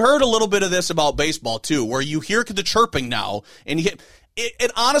 you heard a little bit of this about baseball, too, where you hear the chirping now, and you get...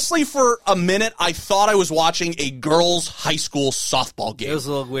 It honestly, for a minute, I thought I was watching a girls' high school softball game. It was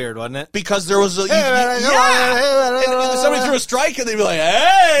a little weird, wasn't it? Because there was a... Hey, and somebody threw a strike, and they'd be like,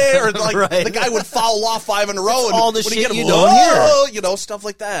 hey! Or like Right. the guy would foul off 5 in a row. And all the when shit he get him, you don't hear. You know, stuff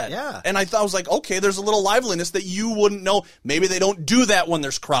like that. Yeah. And I was like, okay, there's a little liveliness that you wouldn't know. Maybe they don't do that when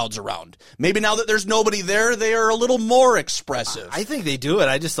there's crowds around. Maybe now that there's nobody there, they are a little more expressive. I think they do it.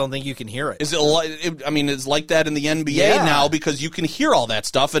 I just don't think you can hear it. Is it? I mean, it's like that in the NBA Yeah. now because you can hear all that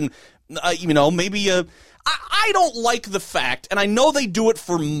stuff, and maybe I don't like the fact, and I know they do it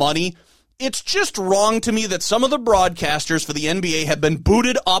for money. It's just wrong to me that some of the broadcasters for the NBA have been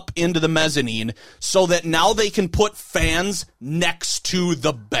booted up into the mezzanine so that now they can put fans next to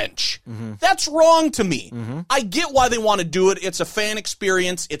the bench. Mm-hmm. That's wrong to me. Mm-hmm. I get why they want to do it. It's a fan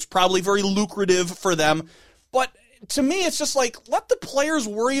experience. It's probably very lucrative for them, but to me, it's just like, let the players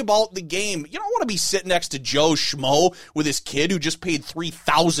worry about the game. You don't want to be sitting next to Joe Schmo with his kid who just paid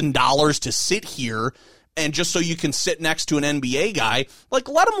 $3,000 to sit here and just so you can sit next to an NBA guy. Like,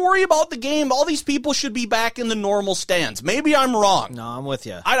 let them worry about the game. All these people should be back in the normal stands. Maybe I'm wrong. No, I'm with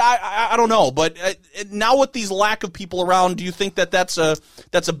you. I don't know, but now with these lack of people around, do you think that's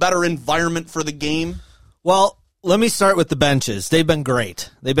a better environment for the game? Well, let me start with the benches. They've been great.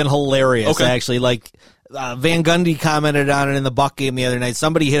 They've been hilarious, actually. Like, Van Gundy commented on it in the Buck game the other night.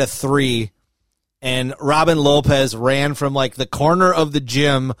 Somebody hit a 3, and Robin Lopez ran from, like, the corner of the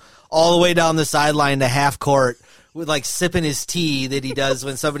gym all the way down the sideline to half court with, like, sipping his tea that he does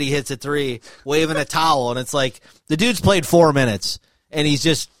when somebody hits a 3, waving a towel. And it's like, the dude's played 4 minutes, and he's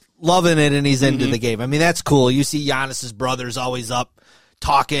just loving it, and he's into the game. I mean, that's cool. You see Giannis's brothers always up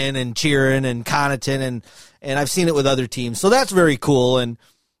talking and cheering, and Connaughton, and I've seen it with other teams. So that's very cool, and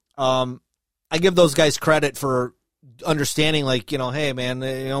I give those guys credit for understanding, like, hey, man,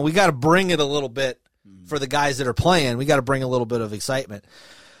 we got to bring it a little bit for the guys that are playing. We got to bring a little bit of excitement.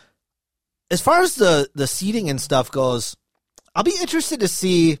 As far as the seating and stuff goes, I'll be interested to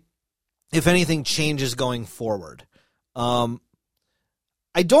see if anything changes going forward.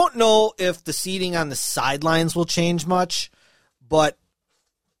 I don't know if the seating on the sidelines will change much, but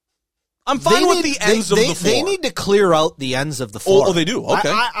I'm fine with the ends of the floor. They need to clear out the ends of the floor. Oh, they do?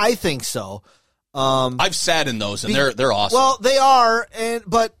 Okay. I think so. I've sat in those, and they're awesome. Well, they are,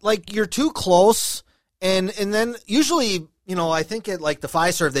 but like, you're too close, and then usually, I think at like the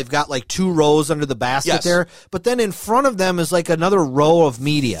Fiserv, they've got like 2 rows under the basket there, but then in front of them is like another row of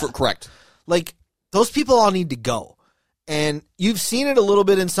media. Correct. Like, those people all need to go, and you've seen it a little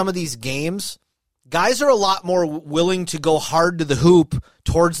bit in some of these games. Guys are a lot more willing to go hard to the hoop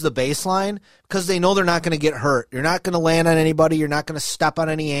towards the baseline because they know they're not going to get hurt. You're not going to land on anybody. You're not going to step on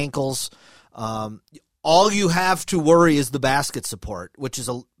any ankles. All you have to worry is the basket support, which is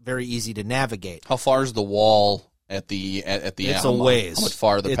very easy to navigate. How far is the wall at the It's a ways. How much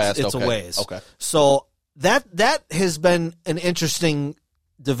far the past? It's okay. a ways. Okay. So that has been an interesting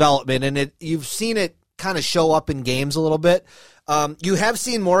development, and you've seen it kind of show up in games a little bit. You have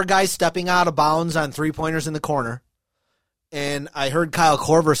seen more guys stepping out of bounds on 3-pointers in the corner. And I heard Kyle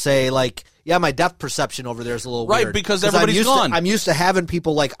Korver say, like, yeah, my depth perception over there is a little weird. Right, because everybody's gone. I'm used to having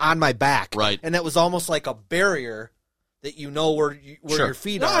people, like, on my back. Right. And that was almost like a barrier that you know where your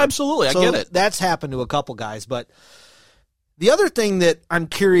feet are. No, absolutely, I get it. That's happened to a couple guys. But the other thing that I'm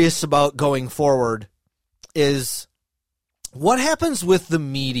curious about going forward is what happens with the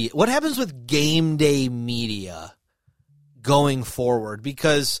media? What happens with game day media going forward?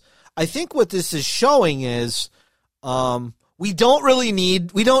 Because I think what this is showing is we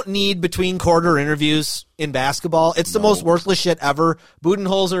don't need between quarter interviews in basketball. It's the most worthless shit ever.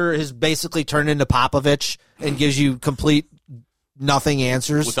 Budenholzer has basically turned into Popovich and gives you complete nothing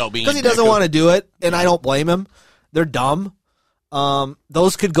answers without being, because he doesn't want to do it, and I don't blame him. They're dumb.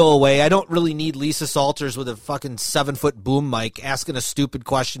 Those could go away. I don't really need Lisa Salters with a fucking 7-foot boom mic asking a stupid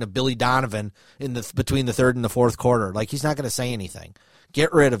question of Billy Donovan between the third and the fourth quarter. Like, he's not going to say anything.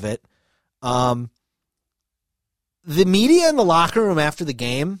 Get rid of it. The media in the locker room after the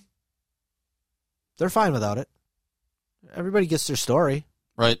game, they're fine without it. Everybody gets their story.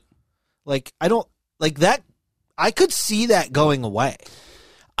 Right. Like, I don't like that. I could see that going away.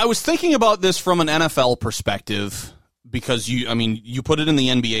 I was thinking about this from an NFL perspective because you put it in the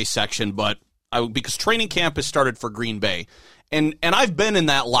NBA section, but because training camp has started for Green Bay, and I've been in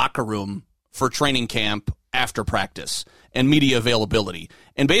that locker room for training camp after practice and media availability.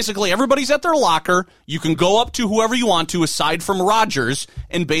 And basically everybody's at their locker. You can go up to whoever you want to aside from Rodgers,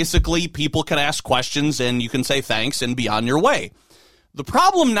 and basically people can ask questions and you can say thanks and be on your way. The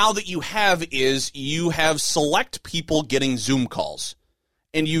problem now that you have is you have select people getting Zoom calls.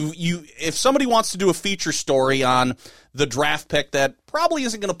 And you if somebody wants to do a feature story on the draft pick that probably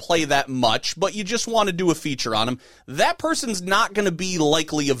isn't going to play that much, but you just want to do a feature on him, that person's not going to be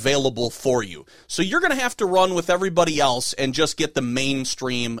likely available for you. So you're going to have to run with everybody else and just get the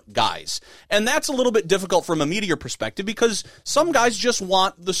mainstream guys. And that's a little bit difficult from a media perspective because some guys just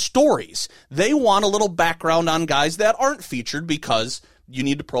want the stories. They want a little background on guys that aren't featured because you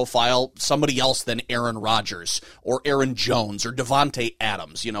need to profile somebody else than Aaron Rodgers or Aaron Jones or Devontae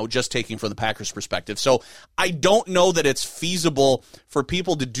Adams, just taking from the Packers' perspective. So I don't know that it's feasible for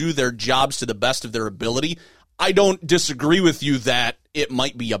people to do their jobs to the best of their ability. I don't disagree with you that it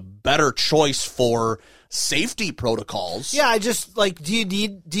might be a better choice for safety protocols. Yeah, I just do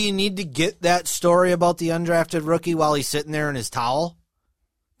you need to get that story about the undrafted rookie while he's sitting there in his towel?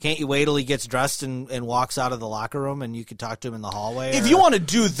 Can't you wait till he gets dressed and walks out of the locker room and you can talk to him in the hallway? If you want to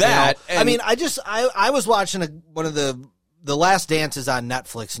do that. I was watching one of the Last Dances on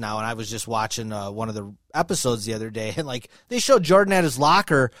Netflix now, and I was just watching one of the episodes the other day, and they showed Jordan at his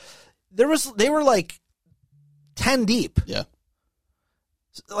locker. They were 10 deep. Yeah.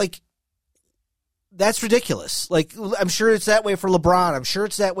 That's ridiculous. I'm sure it's that way for LeBron. I'm sure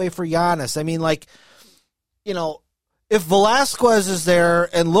it's that way for Giannis. I mean, if Velasquez is there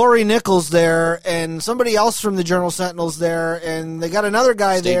and Lori Nichols there and somebody else from the Journal Sentinel's there and they got another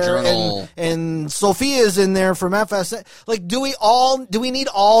guy State there Journal. and Sophia's in there from FSA, do we need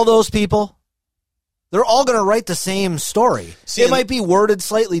all those people? They're all going to write the same story. It might be worded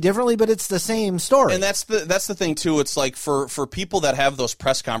slightly differently, but it's the same story. And that's the thing too. It's for people that have those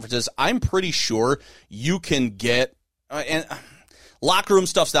press conferences, I'm pretty sure you can get and locker room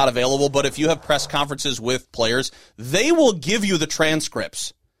stuff's not available, but if you have press conferences with players, they will give you the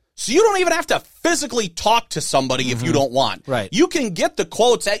transcripts. So you don't even have to physically talk to somebody if you don't want. Right. You can get the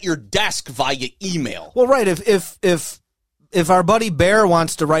quotes at your desk via email. Well, right. If our buddy Bear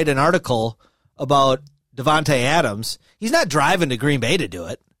wants to write an article about Devontae Adams, he's not driving to Green Bay to do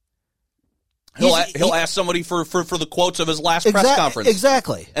it. He'll ask somebody for the quotes of his last press conference.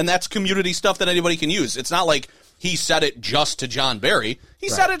 Exactly. And that's community stuff that anybody can use. It's not like he said it just to John Barry. He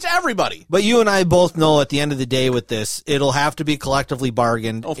said it to everybody. But you and I both know at the end of the day with this, it'll have to be collectively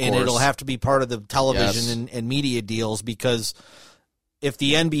bargained, and it'll have to be part of the television and media deals, because if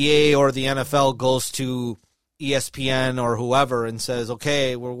the NBA or the NFL goes to ESPN or whoever and says,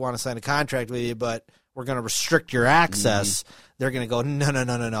 okay, we want to sign a contract with you, but we're going to restrict your access, they're going to go,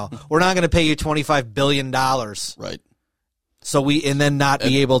 no. We're not going to pay you $25 billion. Right. So then not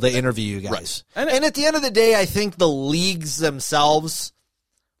be able to interview you guys. Right. And at the end of the day, I think the leagues themselves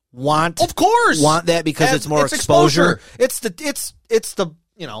want that because it's more exposure. It's the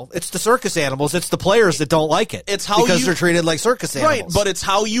circus animals. It's the players that don't like it. It's how because they're treated like circus animals. Right, but it's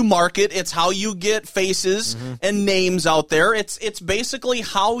how you market. It's how you get faces and names out there. It's basically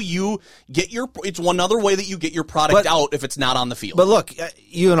how you get it's one other way that you get your product out if it's not on the field. But look,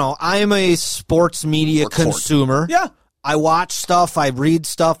 I'm a sports media consumer. Yeah. I watch stuff, I read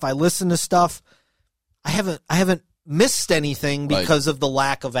stuff, I listen to stuff. I haven't missed anything because of the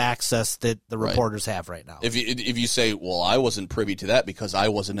lack of access that the reporters have right now. If you say, well, I wasn't privy to that because I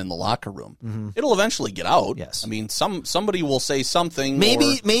wasn't in the locker room, it'll eventually get out. Yes. I mean, somebody will say something.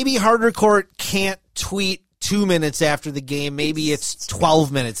 Maybe Harder Court can't tweet 2 minutes after the game. Maybe it's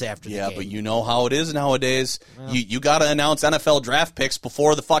 12 minutes after the game. Yeah, but you know how it is nowadays. Well, you got to announce NFL draft picks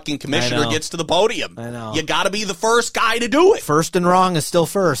before the fucking commissioner gets to the podium. I know. You got to be the first guy to do it. First and wrong is still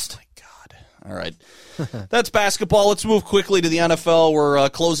first. Oh my God. All right. That's basketball. Let's move quickly to the NFL. We're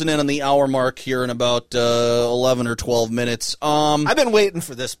closing in on the hour mark here in about 11 or 12 minutes. I've been waiting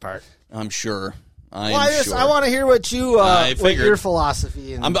for this part. I'm sure. I want to hear what your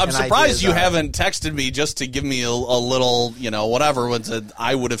philosophy and I'm surprised you are. haven't texted me just to give me a little, whatever.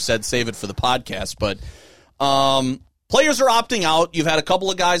 I would have said save it for the podcast. But players are opting out. You've had a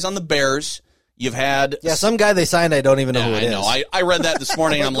couple of guys on the Bears. You've had some guy they signed. I don't even know who it is. I read that this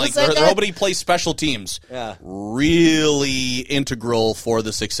morning. I'm like, they're hoping he plays special teams. Yeah, really integral for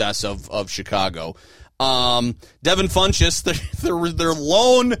the success of Chicago. Devin Funchess, their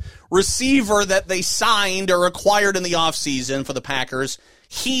lone receiver that they signed or acquired in the offseason for the Packers,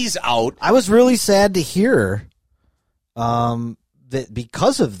 he's out. I was really sad to hear that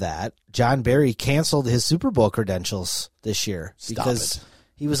because of that, John Barry canceled his Super Bowl credentials this year because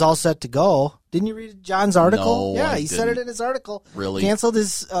he was all set to go Didn't you read John's article? No, yeah, I he said it didn't. in his article. Really? Canceled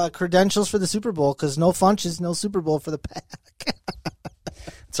his credentials for the Super Bowl because no Funches, no Super Bowl for the Pack.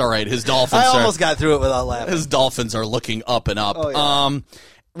 It's all right. His Dolphins I almost got through it without laughing. His Dolphins are looking up and up. Oh, yeah.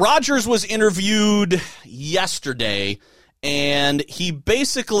 Rodgers was interviewed yesterday, and he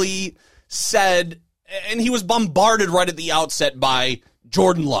basically said, and he was bombarded right at the outset by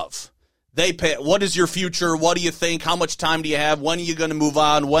Jordan Love. They pay. What is your future? What do you think? How much time do you have? When are you going to move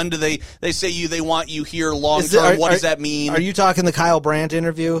on? When do they say they want you here long term? What does that mean? Are you talking the Kyle Brandt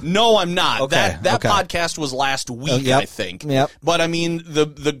interview? No, I'm not. Okay, That podcast was last week, yep, I think. Yep. But I mean,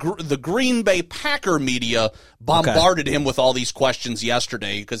 the Green Bay Packer media bombarded him with all these questions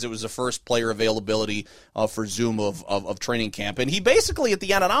yesterday because it was the first player availability for Zoom of training camp, and he basically at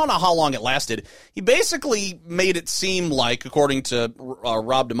the end, and I don't know how long it lasted. He basically made it seem like, according to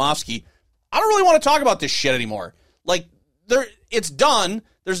Rob Domofsky, I don't really want to talk about this shit anymore. Like, it's done.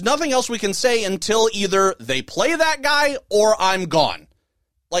 There's nothing else we can say until either they play that guy or I'm gone.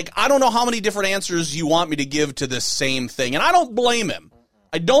 Like, I don't know how many different answers you want me to give to this same thing. And I don't blame him.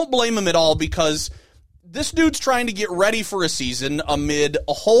 I don't blame him at all because this dude's trying to get ready for a season amid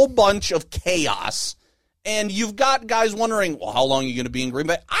a whole bunch of chaos. And you've got guys wondering, well, how long are you going to be in Green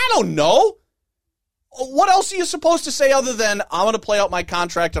Bay? I don't know. What else are you supposed to say other than I'm going to play out my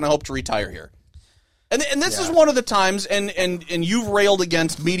contract and I hope to retire here? And this is one of the times, and you've railed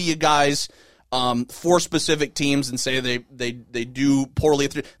against media guys for specific teams and say they do poorly.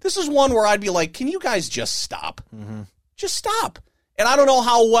 This is one where I'd be like, can you guys just stop? Mm-hmm. Just stop. And I don't know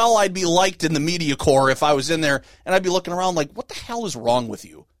how well I'd be liked in the media corps if I was in there and I'd be looking around like, what the hell is wrong with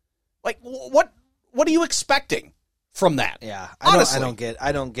you? Like, what are you expecting from that? Yeah, honestly.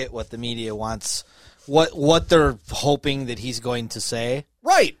 I don't get what the media wants. What they're hoping that he's going to say.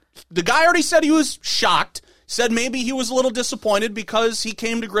 Right. The guy already said he was shocked, said maybe he was a little disappointed because he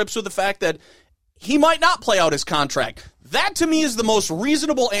came to grips with the fact that he might not play out his contract. That, to me, is the most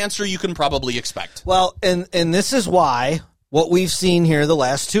reasonable answer you can probably expect. Well, and this is why what we've seen here the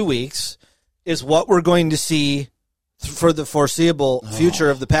last 2 weeks is what we're going to see for the foreseeable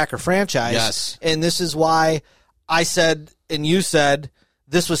future of the Packer franchise. Yes. And this is why I said, and you said,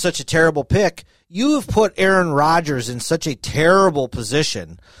 this was such a terrible pick. You have put Aaron Rodgers in such a terrible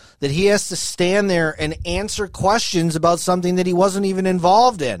position that he has to stand there and answer questions about something that he wasn't even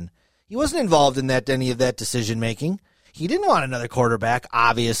involved in. He wasn't involved in any of that decision-making. He didn't want another quarterback,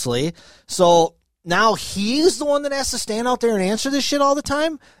 obviously. So now he's the one that has to stand out there and answer this shit all the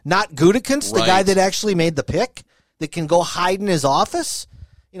time? Not Gutekunst, the guy that actually made the pick, that can go hide in his office?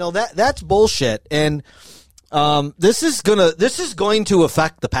 You know, that's bullshit. And this is going to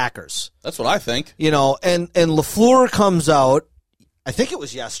affect the Packers. That's what I think. You know, and LaFleur comes out, I think it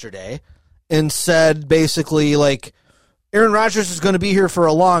was yesterday, and said basically like Aaron Rodgers is going to be here for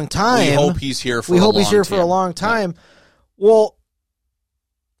a long time. We hope he's here for a long time. Well,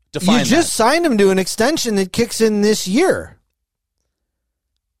 define you just signed him to an extension that kicks in this year.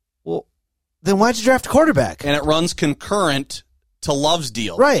 Well, then why'd you draft a quarterback? And it runs concurrent to Love's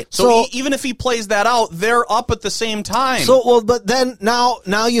deal. Right. So even if he plays that out, they're up at the same time. But then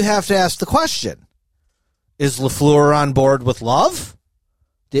now you have to ask the question. Is LaFleur on board with Love?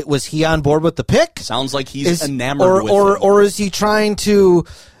 Was he on board with the pick? Sounds like he's enamored with him. Or is he trying to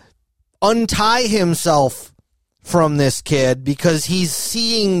untie himself from this kid because he's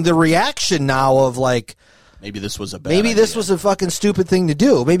seeing the reaction now of like, maybe this was a bad idea. This was a fucking stupid thing to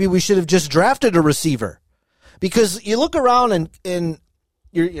do. Maybe we should have just drafted a receiver. Because you look around and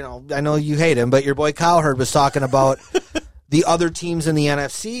I know you hate him, but your boy Cowherd was talking about the other teams in the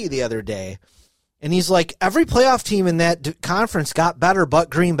NFC the other day. And he's like, every playoff team in that conference got better but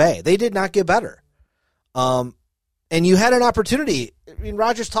Green Bay. They did not get better. And you had an opportunity. I mean,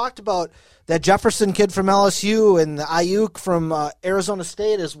 Rodgers talked about that Jefferson kid from LSU and the Ayuk from Arizona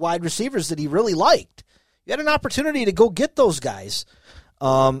State as wide receivers that he really liked. You had an opportunity to go get those guys.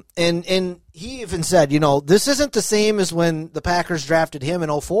 And he even said, this isn't the same as when the Packers drafted him in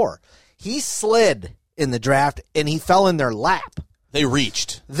 2004. He slid in the draft and he fell in their lap. They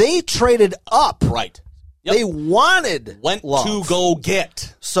reached. They traded up. Right. Yep. They went Love. To go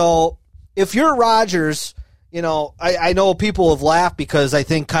get. So if you're Rodgers, I know people have laughed because I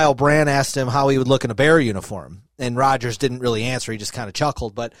think Kyle Brandt asked him how he would look in a Bear uniform. And Rodgers didn't really answer. He just kind of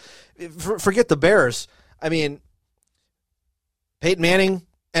chuckled. But forget the Bears. I mean, Peyton Manning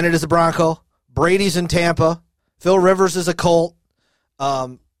ended as a Bronco. Brady's in Tampa. Phil Rivers is a Colt.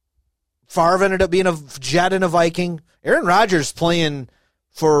 Favre ended up being a Jet and a Viking. Aaron Rodgers playing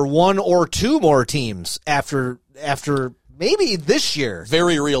for one or two more teams after maybe this year.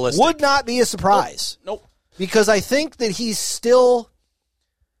 Very realistic. Would not be a surprise. Nope. Because I think that he's still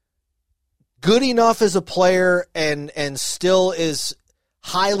good enough as a player and still is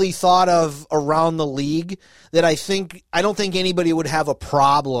highly thought of around the league that I don't think anybody would have a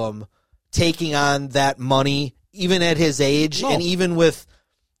problem taking on that money, even at his age, and even with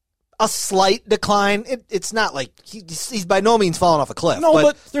a slight decline. It's not like he's by no means fallen off a cliff. No,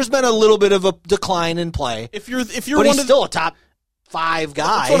 but there's been a little bit of a decline in play. If you're but he's still a top 5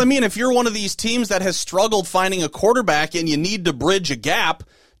 guy. That's what I mean. If you're one of these teams that has struggled finding a quarterback and you need to bridge a gap,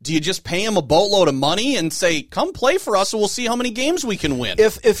 do you just pay him a boatload of money and say, come play for us and we'll see how many games we can win?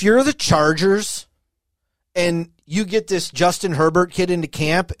 If you're the Chargers and you get this Justin Herbert kid into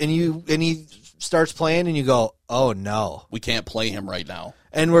camp and he starts playing and you go, oh no, we can't play him right now.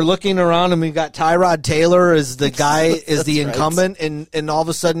 And we're looking around and we've got Tyrod Taylor as the guy, is the incumbent, right. and all of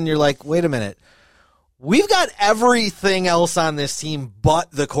a sudden you're like, wait a minute. We've got everything else on this team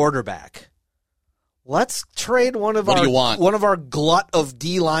but the quarterback. Let's trade one of our glut of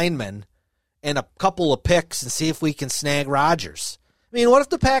D linemen and a couple of picks and see if we can snag Rodgers. I mean, what if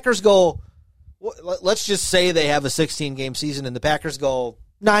the Packers go, let's just say they have a 16-game season and the Packers go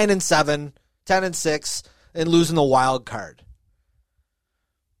 9-7, 10-6, and losing the wild card.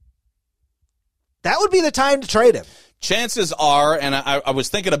 That would be the time to trade him. Chances are, and I was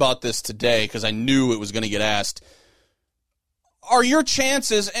thinking about this today because I knew it was going to get asked, are your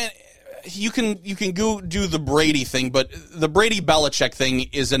chances, and you can go do the Brady thing, but the Brady-Belichick thing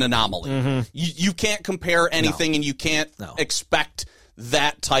is an anomaly. Mm-hmm. You can't compare anything, and you can't expect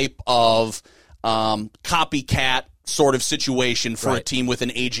that type of copycat sort of situation for a team with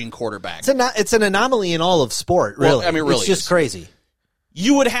an aging quarterback. It's an anomaly in all of sport, really. Well, I mean, really, it's just crazy.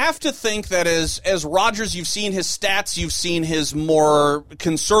 You would have to think that as Rodgers, you've seen his stats, you've seen his more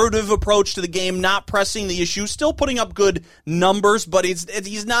conservative approach to the game, not pressing the issue, still putting up good numbers, but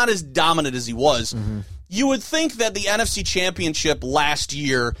he's not as dominant as he was. Mm-hmm. You would think that the NFC Championship last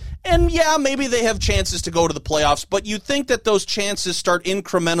year, and yeah, maybe they have chances to go to the playoffs, but you'd think that those chances start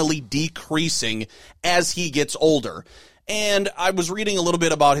incrementally decreasing as he gets older. And I was reading a little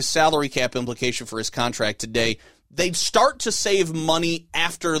bit about his salary cap implication for his contract today. They'd start to save money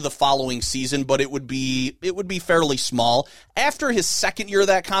after the following season, but it would be fairly small. After his second year of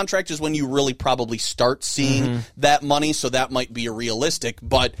that contract is when you really probably start seeing that money, so that might be a realistic.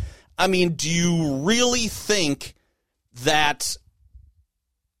 But, I mean, do you really think that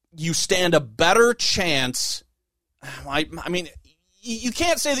you stand a better chance? I mean, you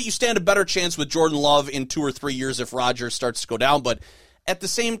can't say that you stand a better chance with Jordan Love in 2 or 3 years if Rodgers starts to go down, but at the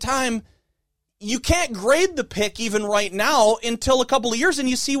same time, you can't grade the pick even right now until a couple of years and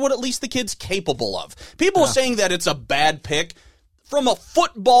you see what at least the kid's capable of. People are saying that it's a bad pick. From a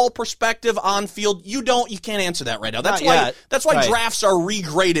football perspective on field, you can't answer that right now. That's why drafts are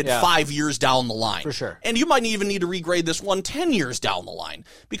regraded 5 years down the line. For sure. And you might even need to regrade this one 10 years down the line.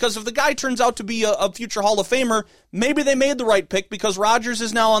 Because if the guy turns out to be a future Hall of Famer, maybe they made the right pick because Rodgers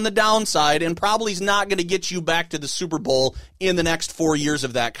is now on the downside and probably is not going to get you back to the Super Bowl in the next 4 years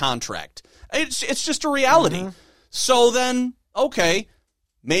of that contract. It's just a reality. Mm-hmm. So then, okay,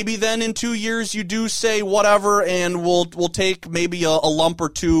 maybe then in 2 years you do say whatever, and we'll take maybe a lump or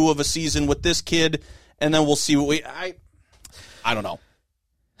two of a season with this kid, and then we'll see what I don't know.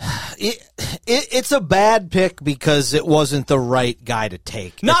 It's a bad pick because it wasn't the right guy to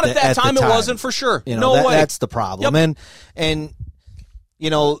take. Not at that time. It wasn't for sure. No way. That's the problem. Yep. And you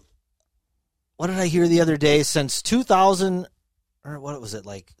know, what did I hear the other day? Since 2000. Or what was it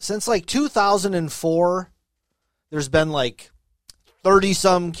like? Since like 2004, there's been like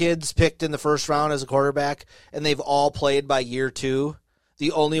 30-some kids picked in the first round as a quarterback, and they've all played by year 2.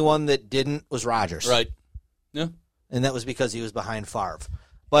 The only one that didn't was Rodgers. Right. Yeah. And that was because he was behind Favre.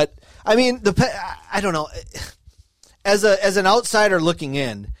 But, I mean, I don't know. As an outsider looking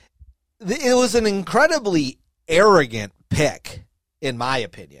in, it was an incredibly arrogant pick, in my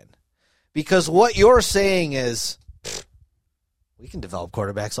opinion. Because what you're saying is, we can develop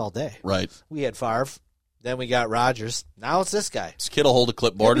quarterbacks all day. Right. We had Favre. Then we got Rodgers. Now it's this guy. This kid will hold a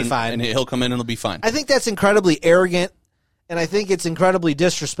clipboard and he'll come in and it'll be fine. I think that's incredibly arrogant, and I think it's incredibly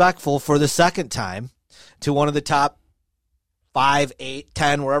disrespectful for the second time to one of the top 5, 8,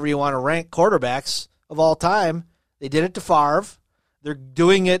 10, wherever you want to rank quarterbacks of all time. They did it to Favre. They're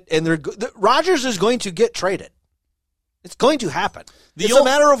doing it, and Rodgers is going to get traded. It's going to happen. It's a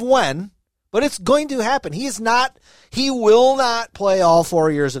matter of when. But it's going to happen. He will not play all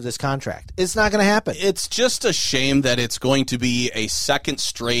 4 years of this contract. It's not going to happen. It's just a shame that it's going to be a second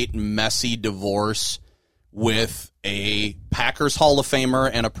straight messy divorce with a Packers Hall of Famer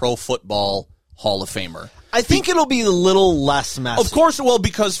and a Pro Football Hall of Famer. I think it'll be a little less messy. Of course it will,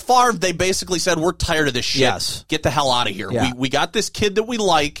 because Favre, they basically said, we're tired of this shit. Yes. Get the hell out of here. Yeah. We got this kid that we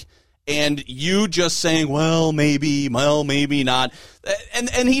like, and you just saying, well, maybe not.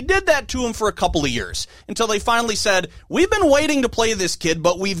 And he did that to him for a couple of years until they finally said, we've been waiting to play this kid,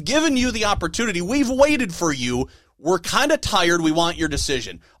 but we've given you the opportunity. We've waited for you. We're kind of tired. We want your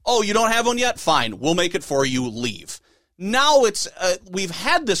decision. Oh, you don't have one yet? Fine. We'll make it for you. Leave. Now it's we've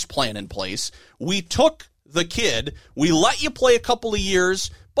had this plan in place. We took the kid. We let you play a couple of years,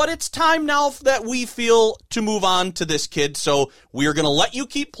 but it's time now that we feel to move on to this kid. So we're going to let you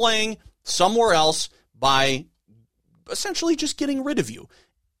keep playing somewhere else by essentially just getting rid of you.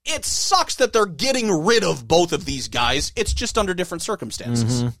 It sucks that they're getting rid of both of these guys. It's just under different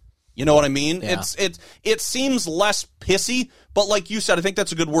circumstances. Mm-hmm. You know what I mean? Yeah. It seems less pissy, but like you said, I think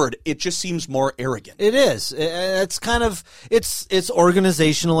that's a good word. It just seems more arrogant. It is. It's kind of it's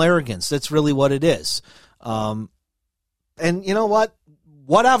organizational arrogance. That's really what it is. And you know what?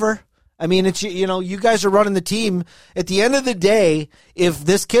 Whatever. I mean, it's you guys are running the team. At the end of the day, if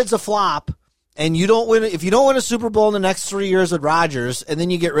this kid's a flop and if you don't win a Super Bowl in the next 3 years with Rodgers, and then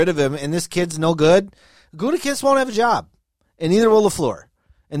you get rid of him, and this kid's no good, Gutekunst won't have a job, and neither will LaFleur.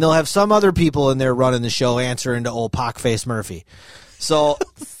 And they'll have some other people in there running the show answering to old Pockface Murphy. So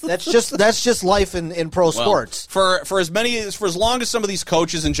that's just life in pro sports. For as long as some of these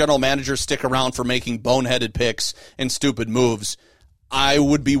coaches and general managers stick around for making boneheaded picks and stupid moves, I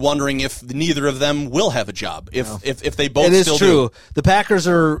would be wondering if neither of them will have a job. If they both it is still true. do. The Packers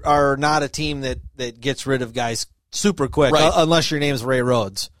are not a team that gets rid of guys super quick, right. Unless your name's Ray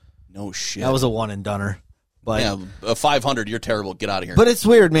Rhodes. No shit. That was a one and doneer. But yeah, a 500, you're terrible. Get out of here. But it's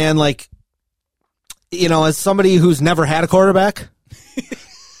weird, man. Like, as somebody who's never had a quarterback,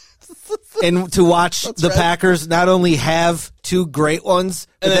 and to watch Packers not only have two great ones,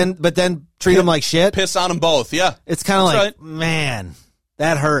 but then treat them like shit. Piss on them both, yeah. It's kind of like, man,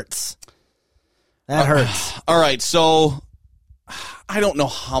 that hurts. That hurts. All right, so I don't know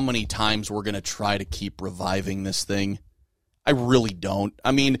how many times we're going to try to keep reviving this thing. I really don't.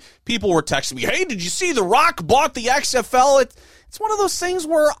 I mean, people were texting me, hey, did you see The Rock bought the XFL? It's one of those things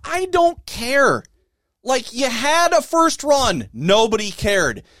where I don't care. Like, you had a first run. Nobody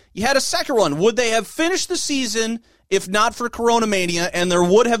cared. You had a second run. Would they have finished the season if not for Corona Mania, and there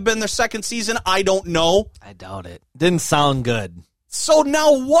would have been their second season? I don't know. I doubt it. Didn't sound good. So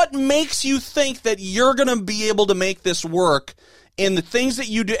now what makes you think that you're going to be able to make this work in the things that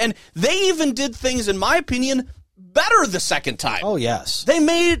you do? And they even did things, in my opinion, better the second time. Oh, yes. They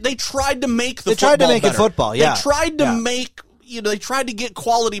tried to make the football better. They tried to make it football, yeah. They tried to make, they tried to get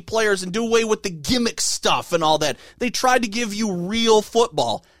quality players and do away with the gimmick stuff and all that. They tried to give you real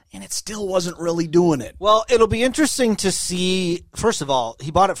football, and it still wasn't really doing it. Well, it'll be interesting to see. First of all, he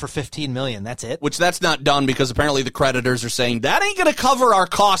bought it for $15 million. That's it. Which that's not done because apparently the creditors are saying, that ain't going to cover our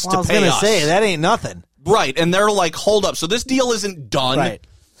costs to pay us. I was going to say, that ain't nothing. Right, and they're like, hold up. So this deal isn't done. Right.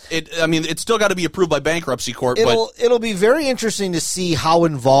 It's still got to be approved by bankruptcy court. It'll be very interesting to see how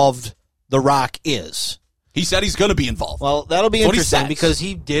involved The Rock is. He said he's going to be involved. Well, that'll be interesting because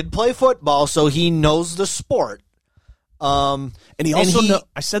he did play football, so he knows the sport. And he also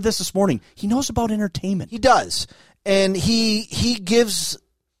I said this morning. He knows about entertainment. He does, and he gives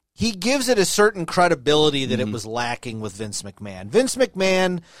it a certain credibility that it was lacking with Vince McMahon. Vince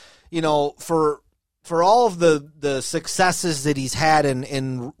McMahon, for all of the successes that he's had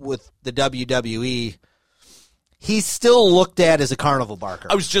in with the WWE, he's still looked at as a carnival barker.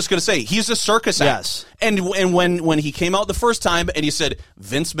 I was just going to say, he's a circus act. Yes. And when he came out the first time and he said,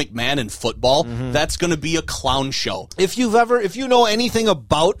 Vince McMahon in football, that's going to be a clown show. If you know anything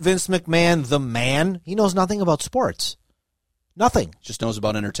about Vince McMahon, the man, he knows nothing about sports. Nothing. Just knows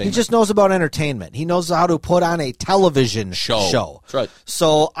about entertainment. He just knows about entertainment. He knows how to put on a television show. That's right.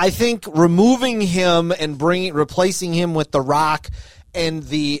 So I think removing him and replacing him with The Rock and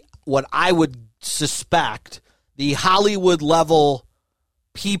what I would suspect the Hollywood level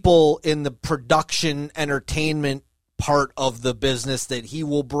people in the production entertainment part of the business that he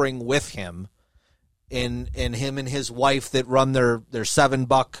will bring with him, and him and his wife that run their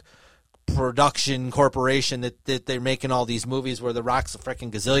 $7 production corporation that they're making all these movies where The Rock's a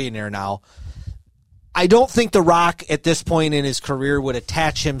freaking gazillionaire now. I don't think The Rock at this point in his career would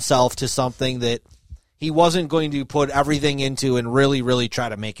attach himself to something that he wasn't going to put everything into and really, really try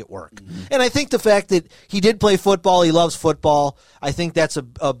to make it work. Mm-hmm. And I think the fact that he did play football, he loves football, I think that's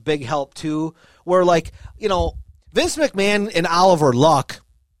a big help too. Where Vince McMahon and Oliver Luck,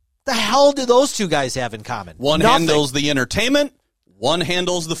 the hell do those two guys have in common? One handles the entertainment, one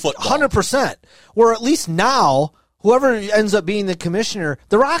handles the football. 100%. Where at least now, whoever ends up being the commissioner,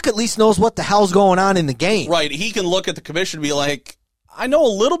 The Rock at least knows what the hell's going on in the game. Right. He can look at the commission and be like, I know a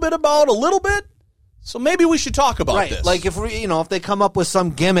little bit about a little bit. So maybe we should talk about this. Like if if they come up with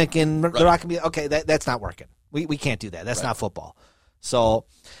some gimmick and they're not going to be okay, that's not working. We can't do that. That's not football. So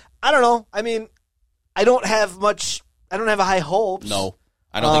I don't know. I mean, I don't have high hopes. No,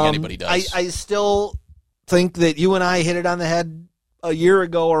 I don't think anybody does. I still think that you and I hit it on the head a year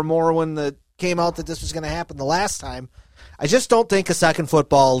ago or more when it came out that this was going to happen the last time. I just don't think a second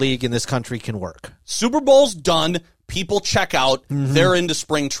football league in this country can work. Super Bowl's done. People check out. Mm-hmm. They're into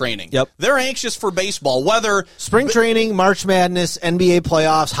spring training. Yep. They're anxious for baseball, whether spring training, March Madness, NBA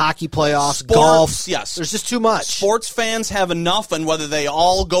playoffs, hockey playoffs, sports, golf. Yes. There's just too much. Sports fans have enough, and whether they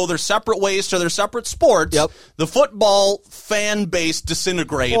all go their separate ways to their separate sports, the football fan base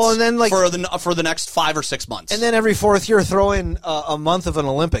disintegrates and then, for the next 5 or 6 months. And then every fourth year, throw in a month of an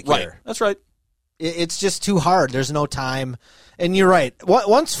Olympic year. That's right. It's just too hard. There's no time. And you're right.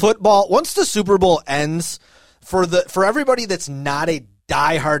 Once the Super Bowl ends, for everybody that's not a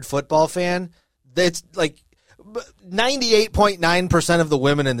diehard football fan, that's like 98.9% of the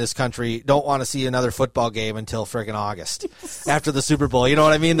women in this country don't want to see another football game until friggin' August after the Super Bowl. You know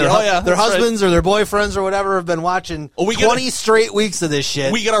what I mean? Their husbands or their boyfriends or whatever have been watching 20 straight weeks of this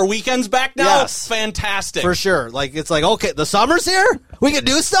shit. We get our weekends back now? Yes. Fantastic. For sure. Like, it's like, okay, the summer's here? We can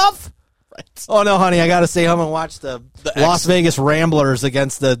do stuff? Right. Oh, no, honey, I got to stay home and watch the Las Vegas Ramblers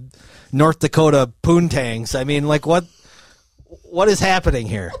against the North Dakota Poontangs. I mean, like, what is happening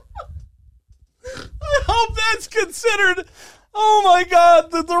here? I hope that's considered. Oh, my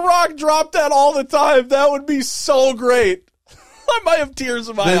God. The Rock dropped that all the time. That would be so great. I might have tears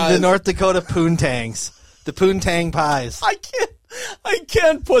in my eyes. The North Dakota Poontangs. The Poontang Pies. I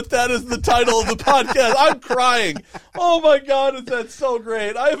can't put that as the title of the podcast. I'm crying. Oh, my God, is that so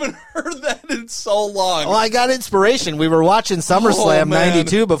great. I haven't heard that in so long. Well, I got inspiration. We were watching SummerSlam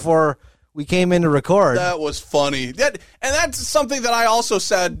 92 before we came in to record. That was funny. That's something that I also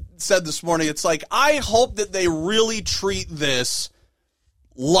said this morning. It's like, I hope that they really treat this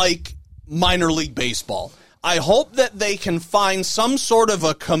like minor league baseball. I hope that they can find some sort of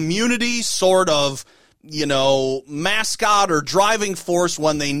a community sort of, mascot or driving force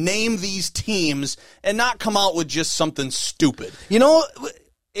when they name these teams and not come out with just something stupid.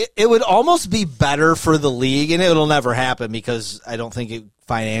 It would almost be better for the league, and it'll never happen because I don't think it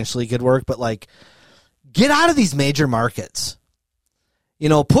financially could work, but like, get out of these major markets.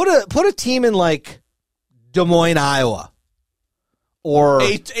 Put a team in like Des Moines, Iowa, or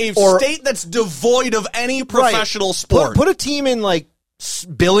a state that's devoid of any professional sport. Put a team in like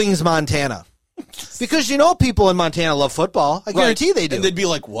Billings, Montana. Because people in Montana love football. I guarantee they do. And they'd be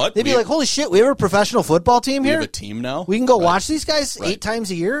like, what? They'd be like, holy shit, we have a professional football team here? We have a team now? We can go watch these guys 8 times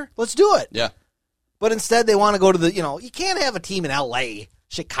a year? Let's do it. Yeah. But instead they want to go to the, you can't have a team in L.A.,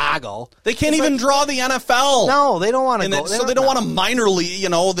 Chicago. They can't even draw the NFL. No, they don't want to go. So they don't want a minor league,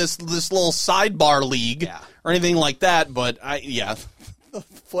 this little sidebar league or anything like that. But,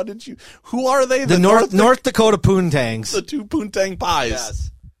 who are they? The North Dakota Poontangs. The 2 Poontang Pies. Yes.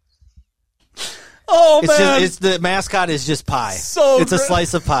 Oh, man. It's the mascot is just pie. It's a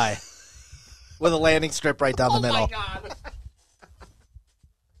slice of pie with a landing strip right down the middle.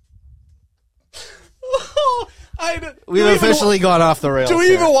 Oh, my God. We've officially gone off the rails. Do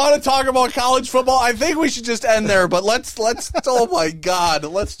we even want to talk about college football? I think we should just end there, but let's oh, my God.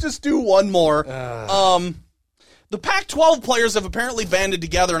 Let's just do one more. The Pac-12 players have apparently banded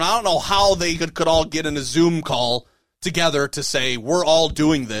together, and I don't know how they could all get in a Zoom call together to say, we're all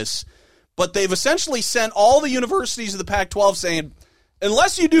doing this. But they've essentially sent all the universities of the Pac-12 saying,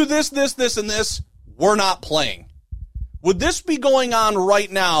 unless you do this, this, this, and this, we're not playing. Would this be going on right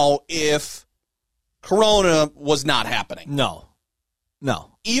now if Corona was not happening? No.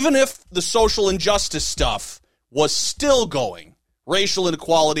 Even if the social injustice stuff was still going, racial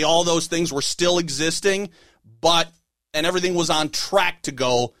inequality, all those things were still existing, and everything was on track to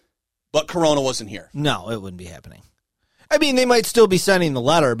go, but Corona wasn't here. No, it wouldn't be happening. I mean, they might still be sending the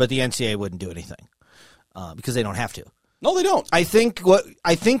letter, but the NCAA wouldn't do anything because they don't have to. No, they don't. I think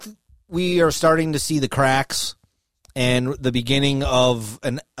we are starting to see the cracks and the beginning of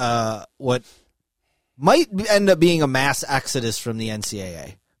what might end up being a mass exodus from the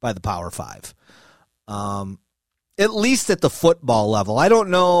NCAA by the Power Five, at least at the football level. I don't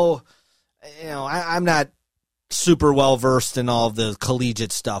know. I'm not super well versed in all of the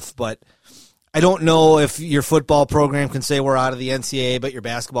collegiate stuff, but I don't know if your football program can say we're out of the NCAA, but your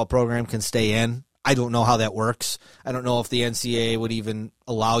basketball program can stay in. I don't know how that works. I don't know if the NCAA would even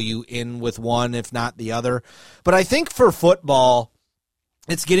allow you in with one, if not the other. But I think for football,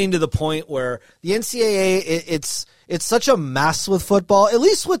 it's getting to the point where the NCAA, it's such a mess with football. At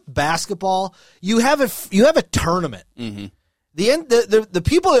least with basketball, you have a tournament. Mm-hmm. the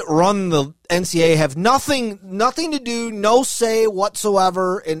people that run the NCAA have nothing to do, no say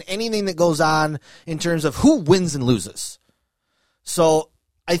whatsoever in anything that goes on in terms of who wins and loses. So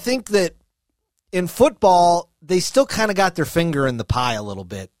I think that in football, they still kind of got their finger in the pie a little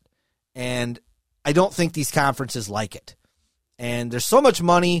bit, and I don't think these conferences like it. And there's so much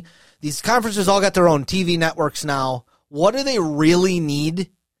money. These conferences all got their own TV networks now. What do they really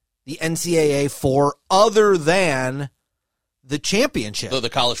need the NCAA for other than the championship? The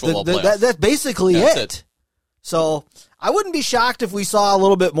college football playoff. That's basically it. So I wouldn't be shocked if we saw a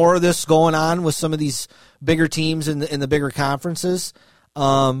little bit more of this going on with some of these bigger teams in the bigger conferences.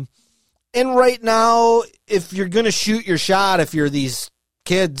 And right now, if you're going to shoot your shot, if you're these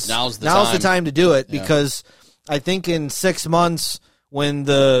kids, now's the time to do it, because I think in 6 months when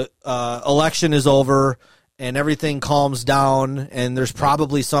the election is over and everything calms down and there's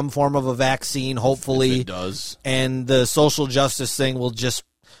probably some form of a vaccine, hopefully, if it does, and the social justice thing will just,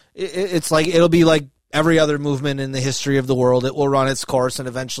 it'll be like every other movement in the history of the world. It will run its course and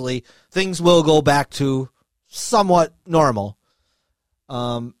eventually things will go back to somewhat normal.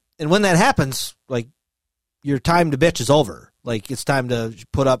 And when that happens, like, your time to bitch is over. Like, it's time to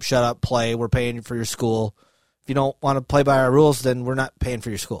put up, shut up, play. We're paying for your school. If you don't want to play by our rules, then we're not paying for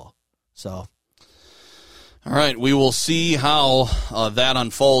your school. So, all right, we will see how that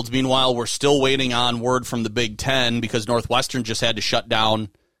unfolds. Meanwhile, we're still waiting on word from the Big Ten because Northwestern just had to shut down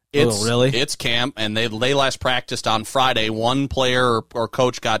its camp, and they last practiced on Friday. One player or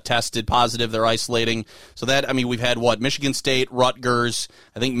coach got tested positive. They're isolating. So we've had Michigan State, Rutgers.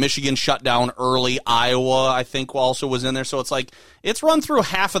 I think Michigan shut down early. Iowa, I think, also was in there. So it's run through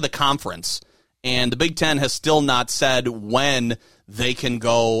half of the conference, and the Big Ten has still not said when they can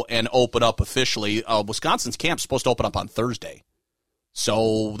go and open up officially. Wisconsin's camp's supposed to open up on Thursday.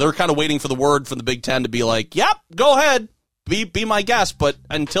 So they're kind of waiting for the word from the Big Ten to be like, yep, go ahead. Be my guest, but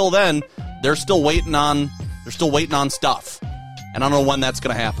until then, they're still waiting on stuff, and I don't know when that's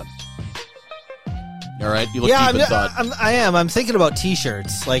going to happen. All right, you look deep in thought. I am. I'm thinking about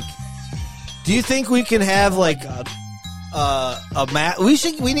T-shirts. Like, do you think we can have like a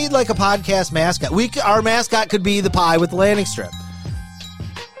we need like a podcast mascot. Our mascot could be the pie with the landing strip.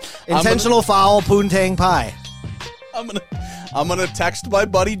 Intentional foul poontang pie. I'm gonna text my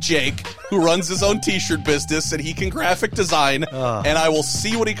buddy Jake, who runs his own T-shirt business, and he can graphic design, and I will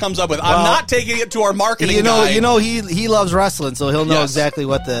see what he comes up with. I'm not taking it to our marketing guy. He loves wrestling, so he'll know exactly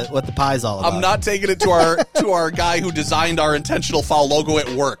what the pie's all about. I'm not taking it to our guy who designed our intentional foul logo at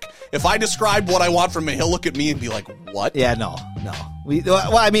work. If I describe what I want from him, he'll look at me and be like, "What?" Yeah, no.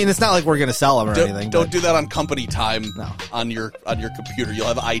 It's not like we're gonna sell him or anything. Don't do that on company time. No. on your computer.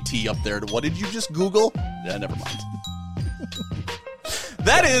 You'll have IT up there. What did you just Google? Yeah, never mind.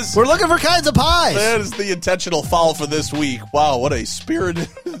 We're looking for kinds of pies. That is the intentional foul for this week. Wow, what a spirited.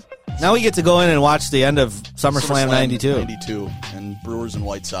 Now we get to go in and watch the end of SummerSlam 92. 92 and Brewers and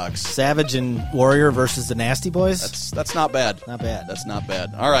White Sox. Savage and Warrior versus the Nasty Boys. That's not bad. Not bad. That's not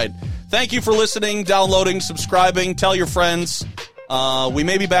bad. All right. Thank you for listening, downloading, subscribing. Tell your friends. We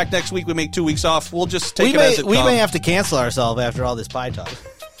may be back next week. We make 2 weeks off. We'll just take it as it comes. We may have to cancel ourselves after all this pie talk.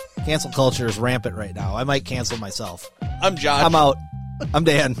 Cancel culture is rampant right now. I might cancel myself. I'm Josh. I'm out. I'm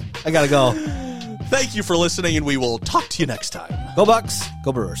Dan. I gotta go. Thank you for listening, and we will talk to you next time. Go Bucks.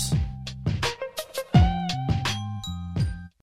 Go Brewers.